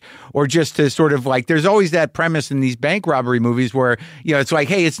change or just to sort of like, there's always that premise in these bank robbery movies where, it's like,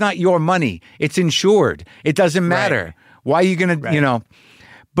 hey, it's not your money. It's insured. It doesn't matter. Right. Why are you going to,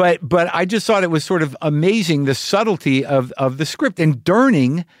 But I just thought it was sort of amazing, the subtlety of the script. And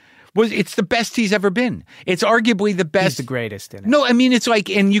Durning it's the best he's ever been. It's arguably the best. He's the greatest in it. No, I mean, it's like,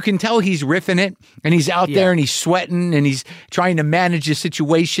 and you can tell he's riffing it, and he's out there and he's sweating and he's trying to manage the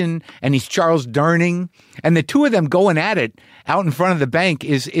situation, and he's Charles Durning. And the two of them going at it out in front of the bank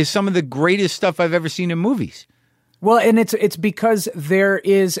is some of the greatest stuff I've ever seen in movies. Well, and it's because there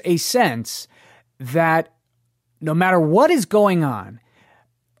is a sense that no matter what is going on,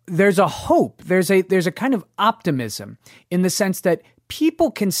 there's a hope. There's a kind of optimism in the sense that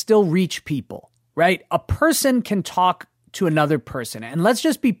people can still reach people, right? A person can talk to another person. And let's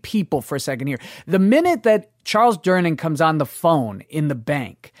just be people for a second here. The minute that Charles Durning comes on the phone in the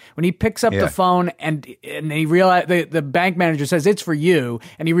bank, when he picks up the phone and he realize the bank manager says it's for you,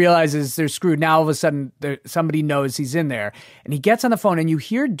 and he realizes they're screwed. Now all of a sudden somebody knows he's in there, and he gets on the phone and you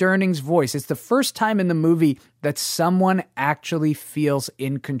hear Durning's voice. It's the first time in the movie that someone actually feels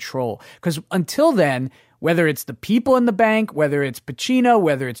in control. Because until then, whether it's the people in the bank, whether it's Pacino,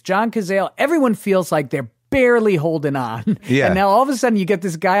 whether it's John Cazale, everyone feels like they're barely holding on. Yeah. And now all of a sudden you get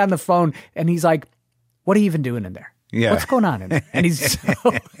this guy on the phone and he's like, what are you even doing in there? Yeah. What's going on in there? And he's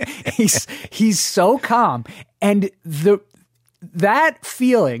so calm. And that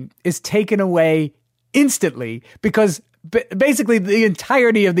feeling is taken away instantly because basically the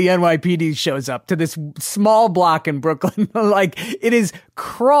entirety of the NYPD shows up to this small block in Brooklyn. Like, it is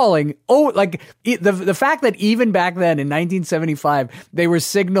crawling. Oh, like the fact that even back then in 1975, they were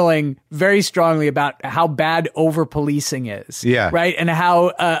signaling very strongly about how bad over-policing is. Yeah. Right? And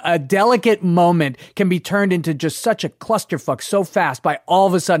how a delicate moment can be turned into just such a clusterfuck so fast by all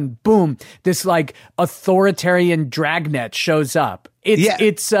of a sudden, boom, this like authoritarian dragnet shows up.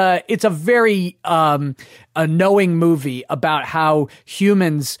 It's a very a knowing movie about how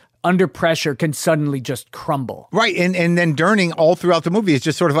humans under pressure can suddenly just crumble. Right, and then Durning all throughout the movie is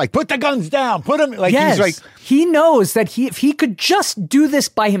just sort of like, put the guns down, put them like yes. He's like, he knows that if he could just do this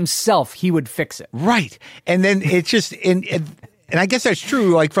by himself, he would fix it. Right, and then it's just and I guess that's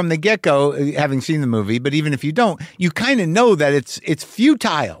true, like from the get-go, having seen the movie. But even if you don't, you kind of know that it's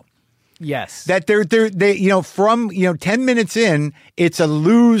futile. Yes. That they from 10 minutes in, it's a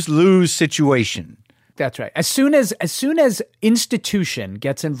lose-lose situation. That's right. As soon as institution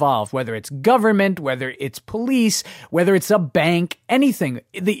gets involved, whether it's government, whether it's police, whether it's a bank, anything,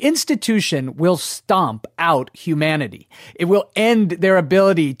 the institution will stomp out humanity. It will end their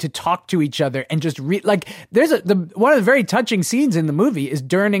ability to talk to each other and just there's one of the very touching scenes in the movie is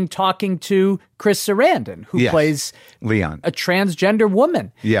Durning talking to Chris Sarandon, who plays Leon, a transgender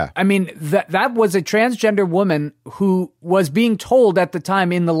woman. Yeah. I mean, that was a transgender woman who was being told at the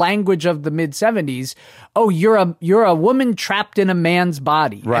time in the language of the mid-70s, oh, you're a woman trapped in a man's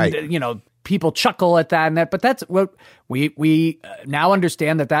body. Right. And, people chuckle at that and that, but that's what we now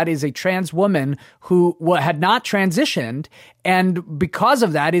understand that is a trans woman who had not transitioned, and because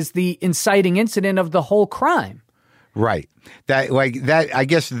of that is the inciting incident of the whole crime. Right. I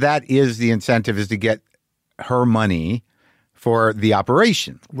guess that is the incentive, is to get her money for the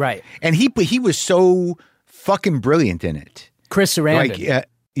operation. Right. And he was so fucking brilliant in it. Chris Sarandon.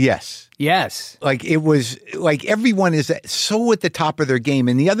 Yes. Yes. Like, it was like everyone is so at the top of their game.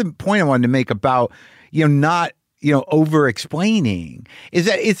 And the other point I wanted to make about, not, over explaining is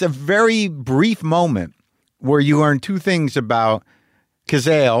that it's a very brief moment where you learn two things about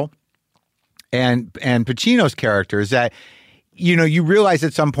Cazale and Pacino's character, is that, you realize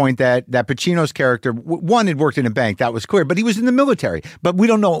at some point that Pacino's character, one, had worked in a bank, that was clear, but he was in the military, but we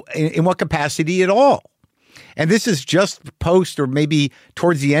don't know in what capacity at all. And this is just post or maybe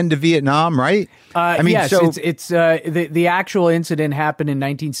towards the end of Vietnam, right? Yes, so it's the actual incident happened in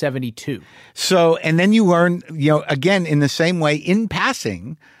 1972. So, and then you learn, again, in the same way, in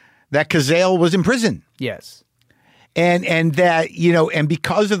passing, that Cazale was in prison. Yes. And that, and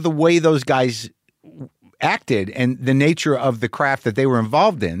because of the way those guys acted and the nature of the craft that they were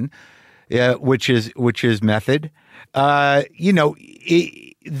involved in, which is method, they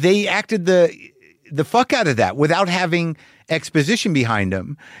acted the fuck out of that without having exposition behind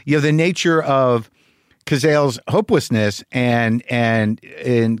them. The nature of Cazale's hopelessness and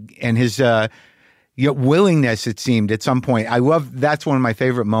his willingness, it seemed at some point. That's one of my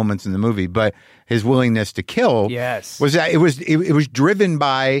favorite moments in the movie, but his willingness to kill was that it was driven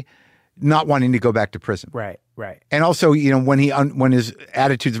by not wanting to go back to prison. Right. And also, when his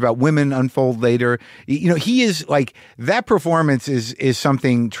attitudes about women unfold later, he is like, that performance is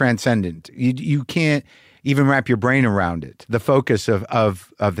something transcendent. You can't even wrap your brain around it. The focus of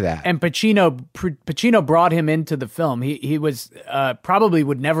that. And Pacino brought him into the film. He was probably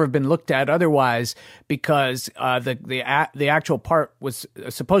would never have been looked at otherwise, because the actual part was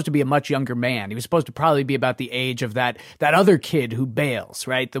supposed to be a much younger man. He was supposed to probably be about the age of that other kid who bails,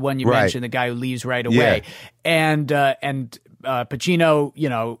 right? The one you mentioned, the guy who leaves right away. Yeah. And Pacino,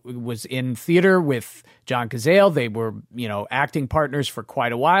 was in theater with John Cazale. They were, acting partners for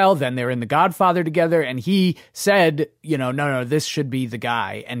quite a while. Then they're in The Godfather together. And he said, no, this should be the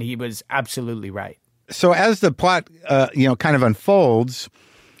guy. And he was absolutely right. So as the plot, kind of unfolds,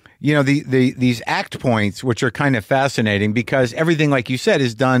 these act points, which are kind of fascinating because everything, like you said,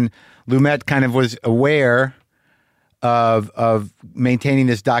 is done. Lumet kind of was aware of maintaining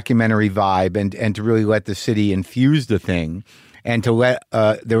this documentary vibe and to really let the city infuse the thing, and to let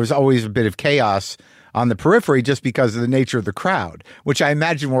there was always a bit of chaos on the periphery just because of the nature of the crowd, which I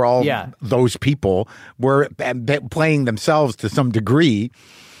imagine were all those people were playing themselves to some degree.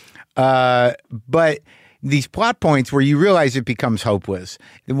 But these plot points where you realize it becomes hopeless,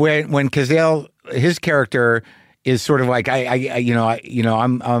 when Cazale, his character, is sort of like I'm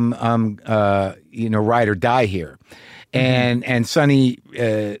ride or die here. And Sonny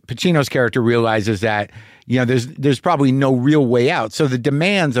Pacino's character realizes that there's probably no real way out. So the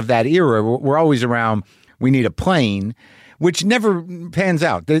demands of that era were always around, we need a plane, which never pans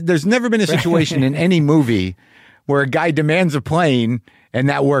out. There's never been a situation in any movie where a guy demands a plane and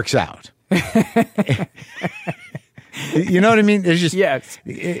that works out. You know what I mean? There's just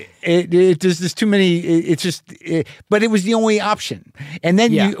there's too many. But it was the only option. And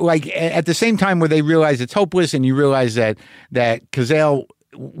then you at the same time where they realize it's hopeless, and you realize that Cazale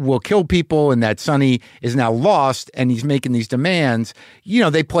will kill people and that Sonny is now lost and he's making these demands.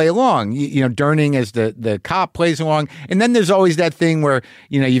 They play along. Durning as the cop plays along, and then there's always that thing where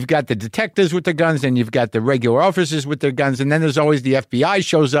you've got the detectives with their guns and you've got the regular officers with their guns, and then there's always the FBI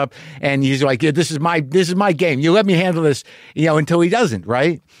shows up and he's like, this is my game. You let me handle this, until he doesn't,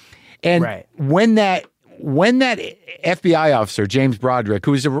 right? And when that FBI officer, James Broderick,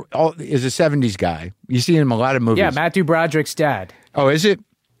 who is a 70s guy, you see him in a lot of movies. Yeah, Matthew Broderick's dad. Oh, is it?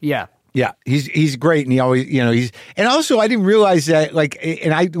 Yeah. Yeah, he's great, and he always, and also I didn't realize that,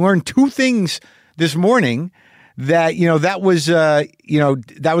 and I learned two things this morning, that that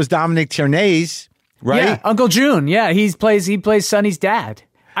was Dominic Chernet's, right? Yeah, Uncle June. Yeah, he plays Sonny's dad.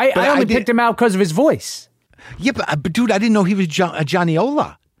 I only picked him out because of his voice. Yeah, but dude, I didn't know he was Johnny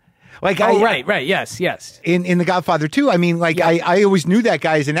Ola. Right. Yes. In The Godfather 2, I mean, I always knew that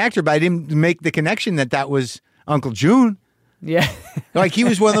guy as an actor, but I didn't make the connection that was Uncle June. Yeah. He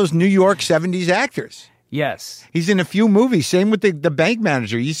was one of those New York 70s actors. Yes. He's in a few movies. Same with the bank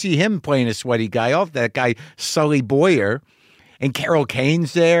manager. You see him playing a sweaty guy. That guy, Sully Boyer. And Carol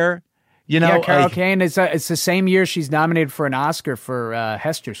Kane's there. Carol Kane, it's the same year she's nominated for an Oscar for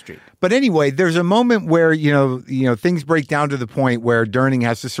Hester Street. But anyway, there's a moment where, things break down to the point where Durning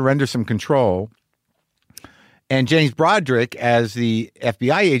has to surrender some control. And James Broderick, as the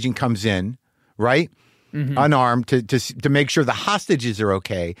FBI agent, comes in, right? Mm-hmm. Unarmed to make sure the hostages are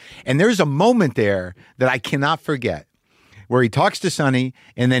okay. And there's a moment there that I cannot forget where he talks to Sonny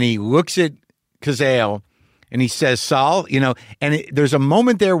and then he looks at Cazale and he says, Saul, and there's a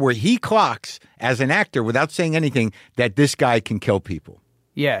moment there where he clocks as an actor without saying anything that this guy can kill people.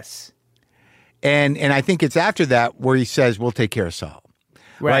 Yes. And I think it's after that where he says, we'll take care of Saul.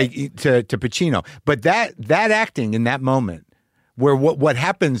 Right. To Pacino. But that acting in that moment, where what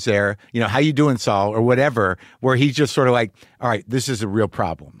happens there, how you doing, Saul, or whatever, where he's just sort of like, all right, this is a real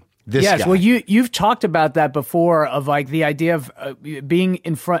problem. This guy. Well, you've talked about that before, of the idea of being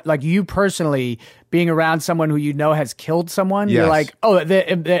in front, you personally being around someone who has killed someone. Yes. You're like, oh,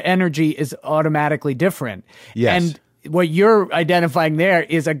 the energy is automatically different. Yes. And what you're identifying there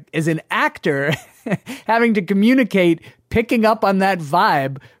is an actor having to communicate, picking up on that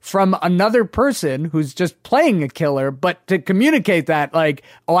vibe from another person who's just playing a killer, but to communicate that, I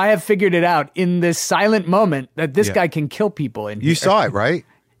have figured it out in this silent moment that this guy can kill people in here. You saw it, right?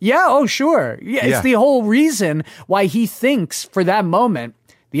 Yeah, oh, sure. Yeah, it's the whole reason why he thinks for that moment,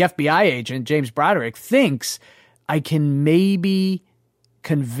 the FBI agent, James Broderick, thinks I can maybe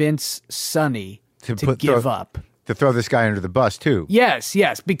convince Sonny to give up. to throw this guy under the bus too.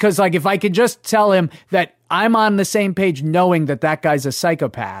 Yes, because like if I could just tell him that I'm on the same page, knowing that that guy's a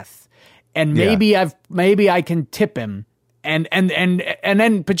psychopath, and maybe I can tip him, and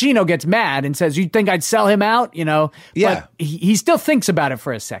then Pacino gets mad and says, "You think I'd sell him out?" You know, Yeah. But he still thinks about it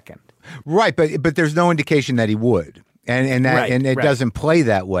for a second. Right, but there's no indication that he would. And it doesn't play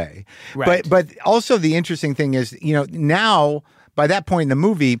that way. Right. But also the interesting thing is, you know, now by that point in the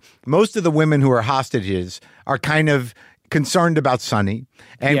movie, most of the women who are hostages are kind of concerned about Sonny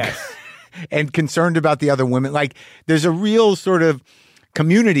and and concerned about the other women. Like there's a real sort of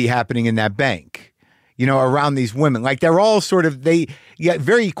community happening in that bank, you know, around these women. Like they're all sort of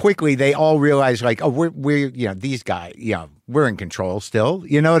very quickly they all realize like, oh, we're you know, these guys, you know, we're in control still.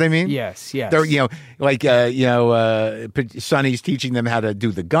 You know what I mean? Yes. They're, you know, like, Sonny's teaching them how to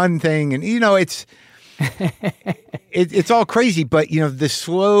do the gun thing. And, you know, it's all crazy. But, you know, the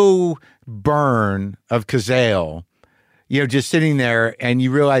slow burn of Cazale, you know, just sitting there and you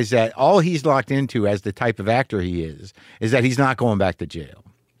realize that all he's locked into as the type of actor he is that he's not going back to jail.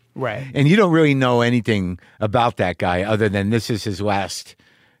 Right. And you don't really know anything about that guy other than this is his last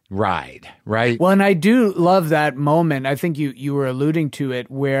ride, right? Well, and I do love that moment. I think you were alluding to it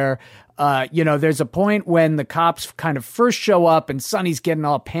where, you know, there's a point when the cops kind of first show up and Sonny's getting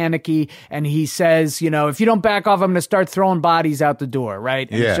all panicky and he says, you know, if you don't back off, I'm going to start throwing bodies out the door, right?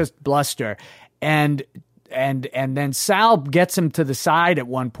 And it's just bluster. And then Sal gets him to the side at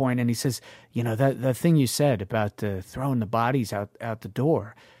one point and he says, you know, the thing you said about throwing the bodies out the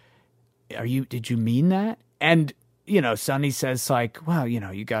door, did you mean that? And you know, Sonny says like, well, you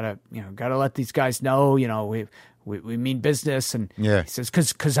know, you gotta let these guys know, you know, we mean business. And he says,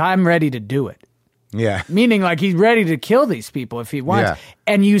 cause I'm ready to do it. Yeah. Meaning like he's ready to kill these people if he wants. Yeah.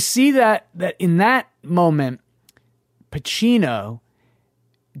 And you see that in that moment, Pacino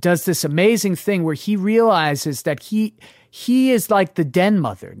does this amazing thing where he realizes that he is like the den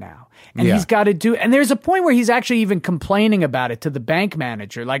mother now. And he's got to do, and there's a point where he's actually even complaining about it to the bank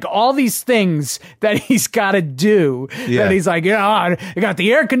manager, like all these things that he's got to do. That he's like, you know, I got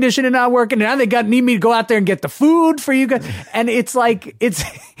the air conditioning not working. Now they need me to go out there and get the food for you guys. And it's like, it's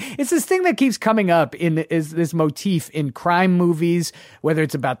this thing that keeps coming up is this motif in crime movies, whether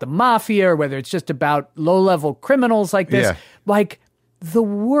it's about the mafia or whether it's just about low level criminals like this, like the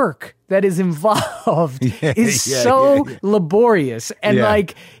work that is involved is so laborious. And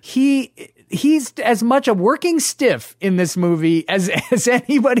like he's as much a working stiff in this movie as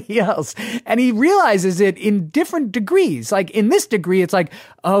anybody else. And he realizes it in different degrees. Like in this degree, it's like,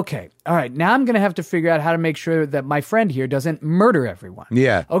 okay, all right, now I'm going to have to figure out how to make sure that my friend here doesn't murder everyone.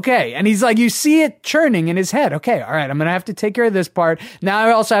 Yeah. Okay. And he's like, you see it churning in his head. Okay. All right. I'm going to have to take care of this part. Now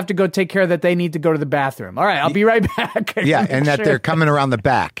I also have to go take care of that they need to go to the bathroom. All right. I'll be right back. Yeah. And that they're coming around the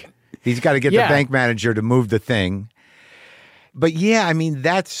back. He's got to get the bank manager to move the thing. But yeah, I mean,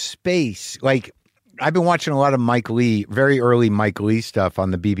 that space, like I've been watching a lot of Mike Leigh, very early Mike Leigh stuff on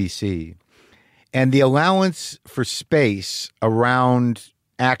the BBC. And the allowance for space around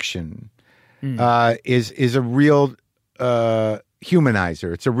action is a real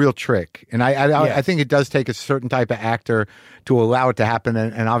humanizer. It's a real trick. And I think it does take a certain type of actor to allow it to happen.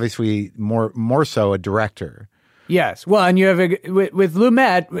 And obviously more so a director. Yes. Well, and you have with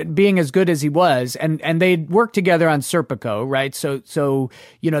Lumet being as good as he was, and they'd worked together on Serpico, right? So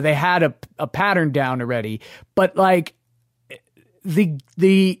you know, they had a pattern down already. But like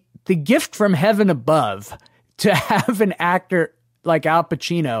the gift from heaven above to have an actor like Al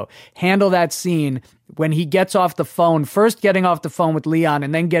Pacino handle that scene when he gets off the phone, first getting off the phone with Leon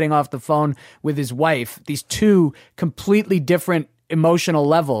and then getting off the phone with his wife, these two completely different emotional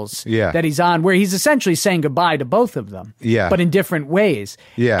levels that he's on, where he's essentially saying goodbye to both of them, but in different ways.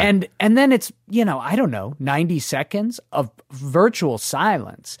 Yeah. And then it's, you know, I don't know, 90 seconds of virtual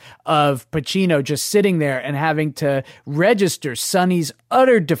silence of Pacino just sitting there and having to register Sonny's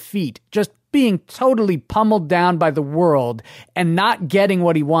utter defeat, just being totally pummeled down by the world and not getting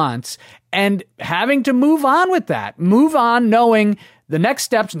what he wants and having to move on with that. Move on knowing the next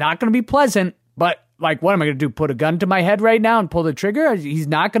step's not going to be pleasant, but like, what am I going to do? Put a gun to my head right now and pull the trigger? He's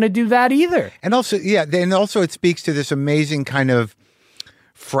not going to do that either. And also, it speaks to this amazing kind of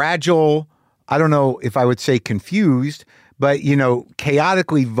fragile, I don't know if I would say confused, but, you know,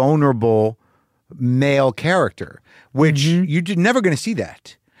 chaotically vulnerable male character, which you're never going to see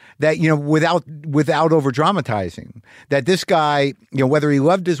that. That, you know, without over dramatizing, that this guy, you know, whether he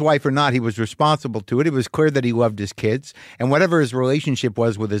loved his wife or not, he was responsible to it. It was clear that he loved his kids, and whatever his relationship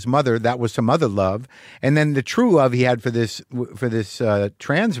was with his mother, that was some other love. And then the true love he had for this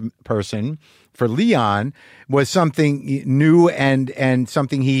trans person, for Leon, was something new and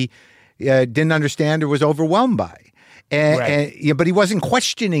something he didn't understand or was overwhelmed by. But he wasn't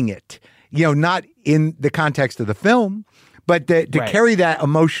questioning it, not in the context of the film, but to carry that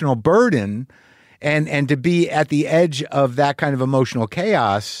emotional burden and to be at the edge of that kind of emotional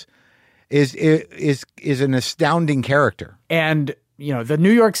chaos is an astounding character. And, the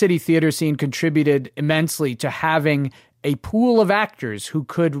New York City theater scene contributed immensely to having a pool of actors who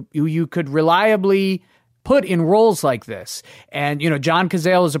you could reliably put in roles like this. And, John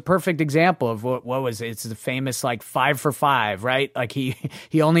Cazale is a perfect example of what was it? It's the famous 5 for 5, right? Like he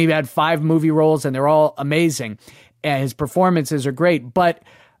only had 5 movie roles and they're all amazing. And his performances are great. But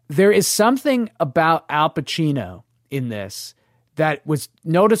there is something about Al Pacino in this that was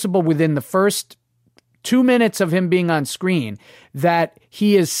noticeable within the first 2 minutes of him being on screen, that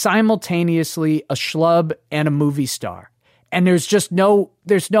he is simultaneously a schlub and a movie star. And there's no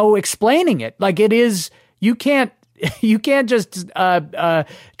explaining it. Like it is, you can't just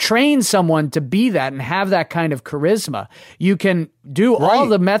train someone to be that and have that kind of charisma. You can do all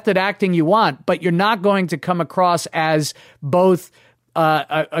the method acting you want, but you're not going to come across as both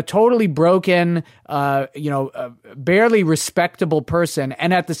a totally broken, barely respectable person,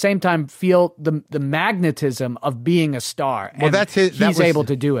 and at the same time feel the magnetism of being a star. Well, that's his. He's able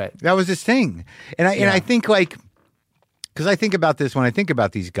to do it. That was his thing, and I think because I think about this when I think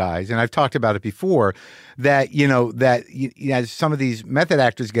about these guys, and I've talked about it before, that as some of these method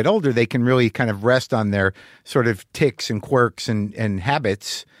actors get older, they can really kind of rest on their sort of tics and quirks and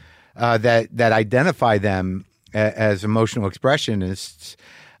habits that identify them as emotional expressionists.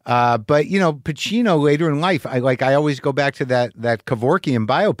 But Pacino later in life, I always go back to that Kevorkian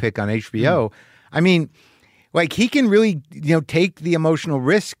biopic on HBO. I mean, he can really take the emotional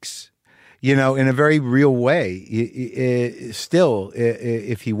risks, in a very real way, still,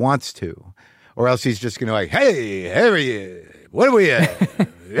 if he wants to, or else he's just going to hey, Harry, what are we at?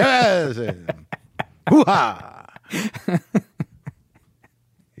 Yes, hoo-ha.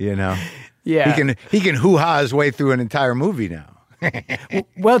 Yeah, he can hoo-ha his way through an entire movie now.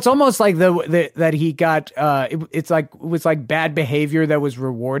 Well, it's almost like that he got. It was like bad behavior that was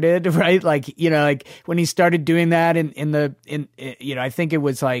rewarded, right? Like when he started doing that in I think it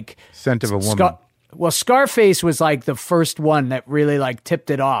was like Scent of a Woman. Scarface was like the first one that really tipped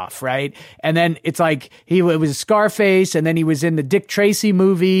it off, right? And then it's like it was Scarface, and then he was in the Dick Tracy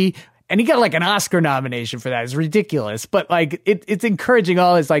movie. And he got an Oscar nomination for that. It's ridiculous, but it's encouraging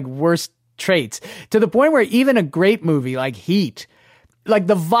all his worst traits, to the point where even a great movie like Heat,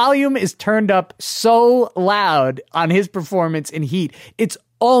 the volume is turned up so loud on his performance in Heat, it's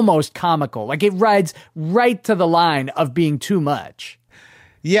almost comical. It rides right to the line of being too much.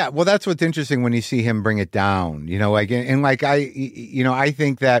 Yeah, well, that's what's interesting when you see him bring it down. I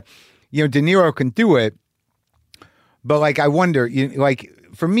think that De Niro can do it, but I wonder,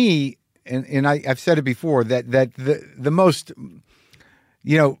 for me, and I've said it before, that the most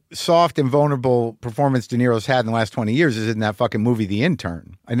soft and vulnerable performance De Niro's had in the last 20 years is in that fucking movie, The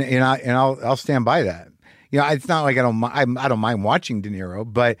Intern, and I'll stand by that. It's not like I don't mind watching De Niro,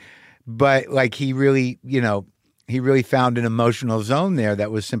 but he really found an emotional zone there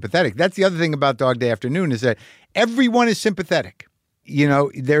that was sympathetic. That's the other thing about Dog Day Afternoon, is that everyone is sympathetic.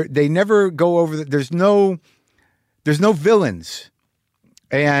 They never go over. There's no villains,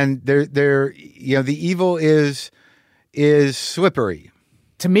 and the evil is slippery.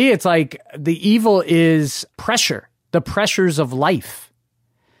 To me, it's like the evil is pressure, the pressures of life.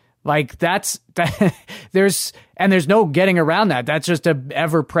 There's no getting around that. That's just an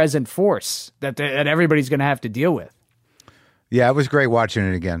ever-present force that everybody's going to have to deal with. Yeah, it was great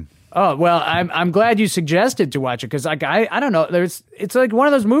watching it again. Oh, well, I'm glad you suggested to watch it, because I don't know, it's like one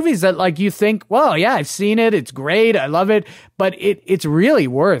of those movies that you think, well, yeah, I've seen it, it's great, I love it, but it's really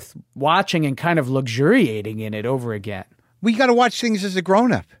worth watching and kind of luxuriating in it over again. We got to watch things as a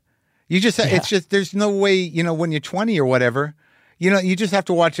grown-up. It's just, there's no way, when you're 20 or whatever, you just have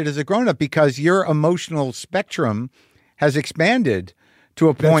to watch it as a grown-up, because your emotional spectrum has expanded to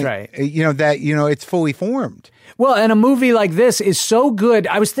a point, right. That, it's fully formed. Well, and a movie like this is so good.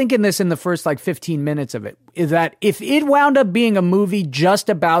 I was thinking this in the first 15 minutes of it, is that if it wound up being a movie just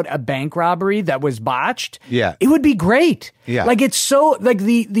about a bank robbery that was botched, it would be great. Yeah. It's so,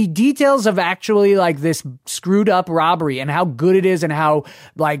 the details of actually this screwed up robbery and how good it is, and how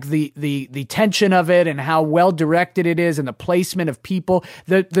the tension of it and how well directed it is, and the placement of people.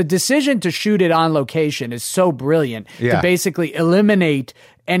 The decision to shoot it on location is so brilliant, to basically eliminate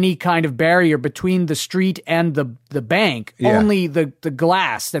any kind of barrier between the street and the bank, only the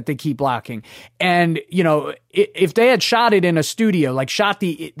glass that they keep blocking. And, you know, if they had shot it in a studio, like shot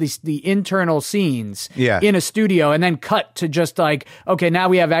the internal scenes in a studio and then cut to just like, okay, now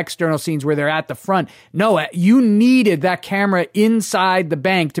we have external scenes where they're at the front. No, you needed that camera inside the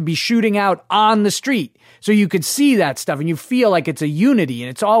bank to be shooting out on the street. So you could see that stuff and you feel like it's a unity and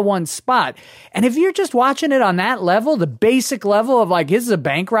it's all one spot. And if you're just watching it on that level, the basic level of like, this is a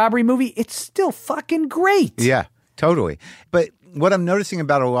bank robbery movie, it's still fucking great. Yeah, totally. But what I'm noticing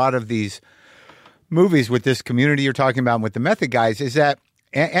about a lot of these movies with this community you're talking about and with the Method guys is that,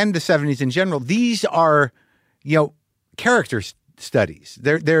 and the 70s in general, these are, you know, character studies.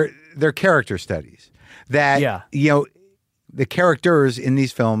 They're character studies that, you know, the characters in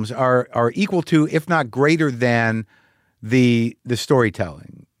these films are equal to, if not greater than, the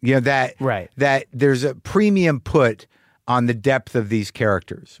storytelling. You know, that there's a premium put on the depth of these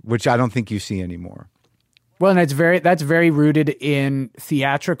characters, which I don't think you see anymore. Well, and that's very rooted in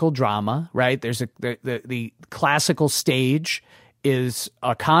theatrical drama, right? There's the classical stage is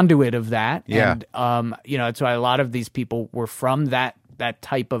a conduit of that. Yeah. And you know, that's why a lot of these people were from that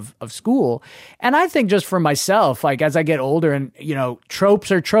type of school. And I think just for myself, like as I get older and, you know,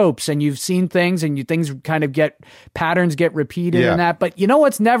 tropes are tropes and you've seen things and things kind of patterns get repeated and that. But you know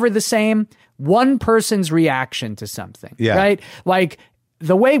what's never the same? One person's reaction to something, right? Like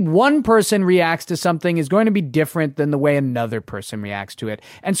the way one person reacts to something is going to be different than the way another person reacts to it.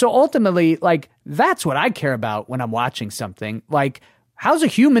 And so ultimately, like, that's what I care about when I'm watching something. Like, how's a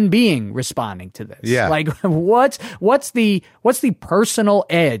human being responding to this? Yeah. Like, what's the personal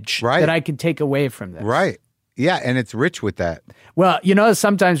edge that I can take away from this? Right. Yeah, and it's rich with that. Well, you know,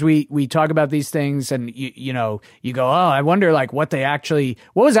 sometimes we talk about these things and you know, you go, oh, I wonder like what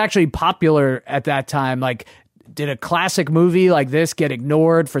was actually popular at that time. Like, did a classic movie like this get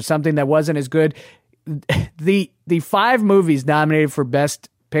ignored for something that wasn't as good? The 5 movies nominated for Best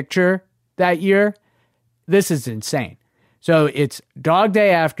Picture that year, this is insane. So it's Dog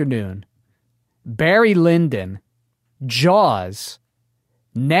Day Afternoon, Barry Lyndon, Jaws,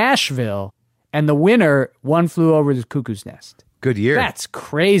 Nashville, and the winner, One Flew Over the Cuckoo's Nest. Good year. That's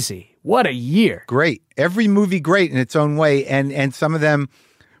crazy. What a year. Great. Every movie great in its own way, and some of them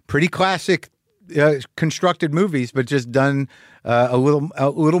pretty classic constructed movies, but just done a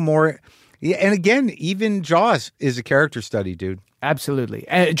little more. Yeah, and again, even Jaws is a character study, dude. Absolutely.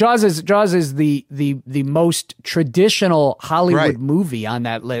 Jaws is the most traditional Hollywood movie on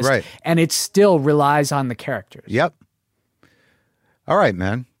that list, and it still relies on the characters. Yep. All right,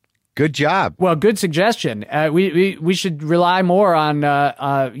 man. Good job. Well, good suggestion. We should rely more on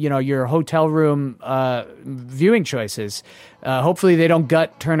you know, your hotel room viewing choices. Hopefully, they don't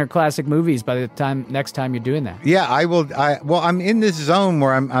gut Turner Classic Movies by the next time you're doing that. Yeah, I will. Well, I'm in this zone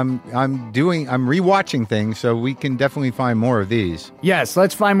where I'm rewatching things, so we can definitely find more of these. Yes,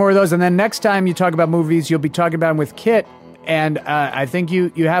 let's find more of those, and then next time you talk about movies, you'll be talking about them with Kit. And I think you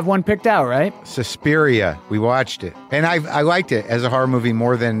have one picked out, right? Suspiria. We watched it. And I liked it as a horror movie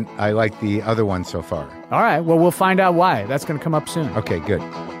more than I liked the other one so far. All right. Well, we'll find out why. That's going to come up soon. Okay, good.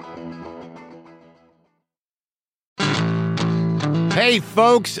 Hey,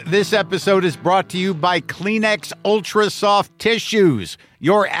 folks. This episode is brought to you by Kleenex Ultra Soft Tissues,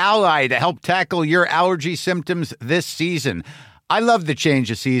 your ally to help tackle your allergy symptoms this season. I love the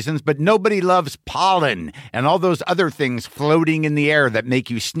change of seasons, but nobody loves pollen and all those other things floating in the air that make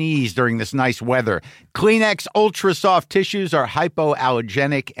you sneeze during this nice weather. Kleenex Ultra Soft Tissues are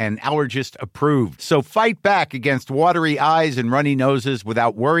hypoallergenic and allergist approved. So fight back against watery eyes and runny noses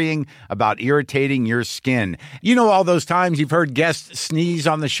without worrying about irritating your skin. You know, all those times you've heard guests sneeze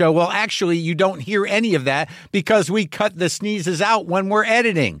on the show. Well, actually, you don't hear any of that because we cut the sneezes out when we're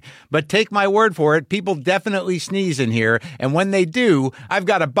editing. But take my word for it, people definitely sneeze in here. And when they do, I've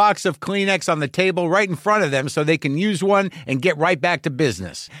got a box of Kleenex on the table right in front of them so they can use one and get right back to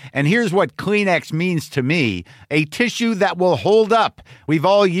business. And here's what Kleenex means to me: a tissue that will hold up. We've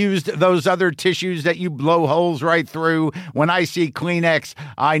all used those other tissues that you blow holes right through. When I see Kleenex,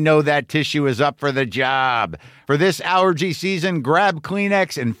 I know that tissue is up for the job. For this allergy season, grab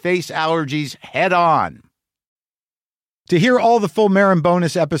Kleenex and face allergies head on. To hear all the full Marin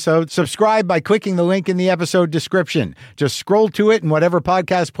bonus episodes, subscribe by clicking the link in the episode description. Just scroll to it in whatever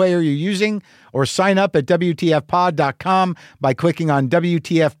podcast player you're using, or sign up at WTFpod.com by clicking on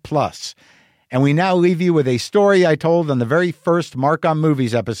WTF Plus. And we now leave you with a story I told on the very first Marc on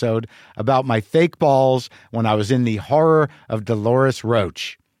Movies episode about my fake balls when I was in the horror of Dolores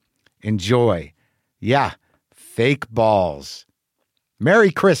Roach. Enjoy. Yeah, fake balls.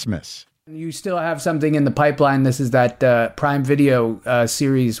 Merry Christmas. You still have something in the pipeline. This is that Prime Video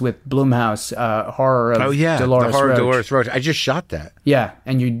series with Blumhouse, horror of Dolores the horror Roach. of Dolores Roach. I just shot that. Yeah,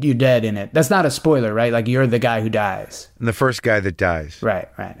 and you're dead in it. That's not a spoiler, right? Like, you're the guy who dies. I'm the first guy that dies. Right,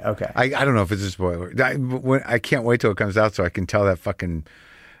 okay. I don't know if it's a spoiler. I can't wait till it comes out so I can tell that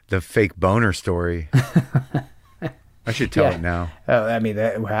the fake boner story. I should tell it now. Oh, I mean,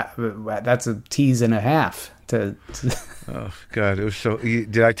 that's a tease and a half. Oh God, it was so.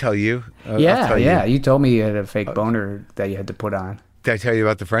 Did I tell you? Yeah. You told me you had a fake boner that you had to put on. Did I tell you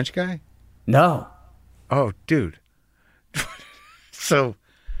about the French guy? No. Oh, dude. so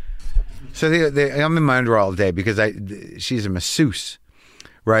I'm in my underwear all day because she's a masseuse,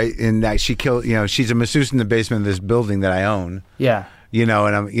 right? And that she killed. She's a masseuse in the basement of this building that I own. Yeah. And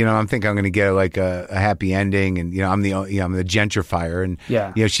I'm thinking I'm going to get like a happy ending, and I'm the gentrifier, and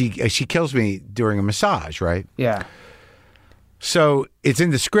she kills me during a massage, right? Yeah. So it's in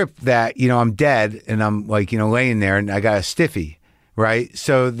the script that I'm dead, and I'm like laying there, and I got a stiffy, right?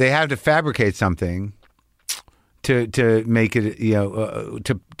 So they have to fabricate something to make it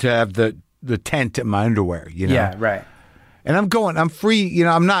to have the tent in my underwear, Yeah, right. And I'm free,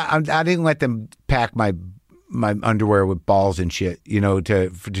 I didn't let them pack my underwear with balls and shit,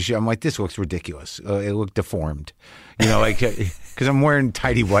 to show. I'm like, this looks ridiculous. It looked deformed, because I'm wearing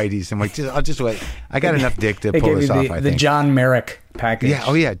tighty whities. I'm like, I'll just wait. I got enough dick to pull this off. I think the John Merrick package. Yeah.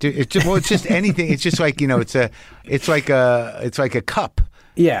 Oh yeah. Dude, it's just anything. It's just like it's like a cup.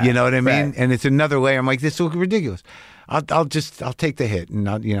 Yeah. You know what I mean? Right. And it's another layer. I'm like, this looks ridiculous. I'll take the hit, and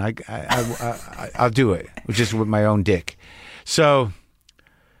I'll do it just with my own dick.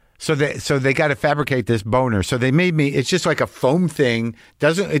 So they got to fabricate this boner. So they made me. It's just like a foam thing.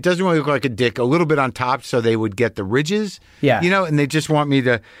 It doesn't really look like a dick. A little bit on top, so they would get the ridges. Yeah. And they just want me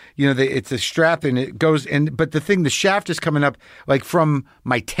to. It's a strap, and it goes. But the shaft is coming up like from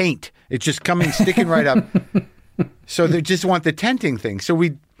my taint. It's just sticking right up. So they just want the tenting thing. So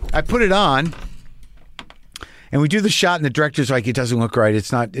I put it on, and we do the shot, and the director's like, it doesn't look right.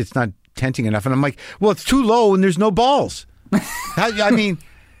 It's not tenting enough. And I'm like, well, it's too low, and there's no balls. I mean.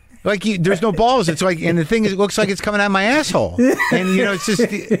 Like there's no balls. It's like, and the thing is, it looks like it's coming out of my asshole. And it's just,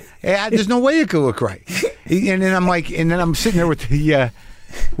 there's no way it could look right. And then I'm like, and then I'm sitting there with the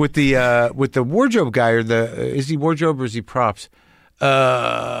wardrobe guy, or is he wardrobe or is he props? It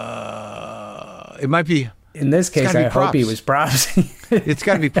might be. In this case, I hope he was props. It's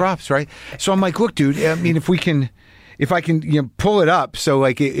got to be props, right? So I'm like, look, dude. I mean, if I can pull it up so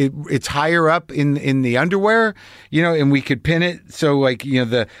like it's higher up in the underwear, and we could pin it so like we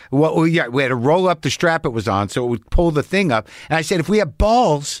had to roll up the strap it was on so it would pull the thing up. And I said, if we have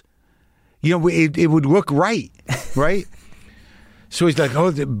balls, it would look right. So he's like,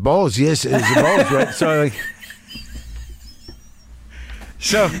 oh, the balls, yes, it's the balls, right? So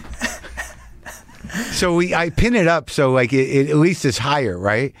like, I pin it up so like it at least is higher,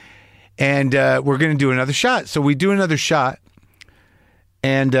 right? And we're going to do another shot. So we do another shot,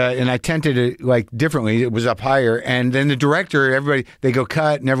 and I tented it like differently. It was up higher, and then the director, everybody, they go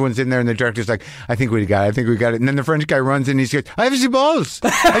cut, and everyone's in there, and the director's like, I think we got it. And then the French guy runs in, and he goes, I have some balls.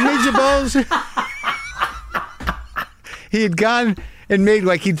 I made some balls. He had gone and made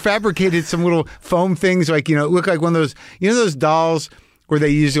he'd fabricated some little foam things, it looked like one of those, those dolls where they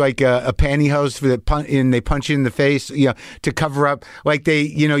use like a pantyhose for and they punch you in the face, to cover up. Like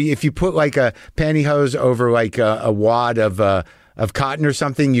if you put like a pantyhose over like a wad of cotton or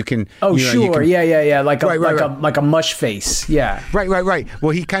something, you can. Oh, sure, yeah, like a mush face, yeah. Right.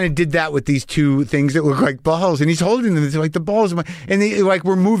 Well, he kind of did that with these two things that look like balls, and he's holding them. It's like the balls, and they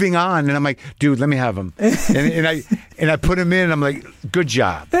we're moving on, and I'm like, dude, let me have them, and I put them in, and I'm like, good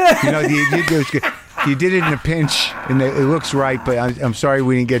job, You did it in a pinch, and it looks right, but I'm sorry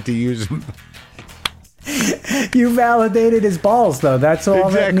we didn't get to use them. You validated his balls, though. That's all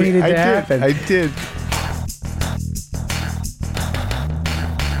that needed to happen. I did.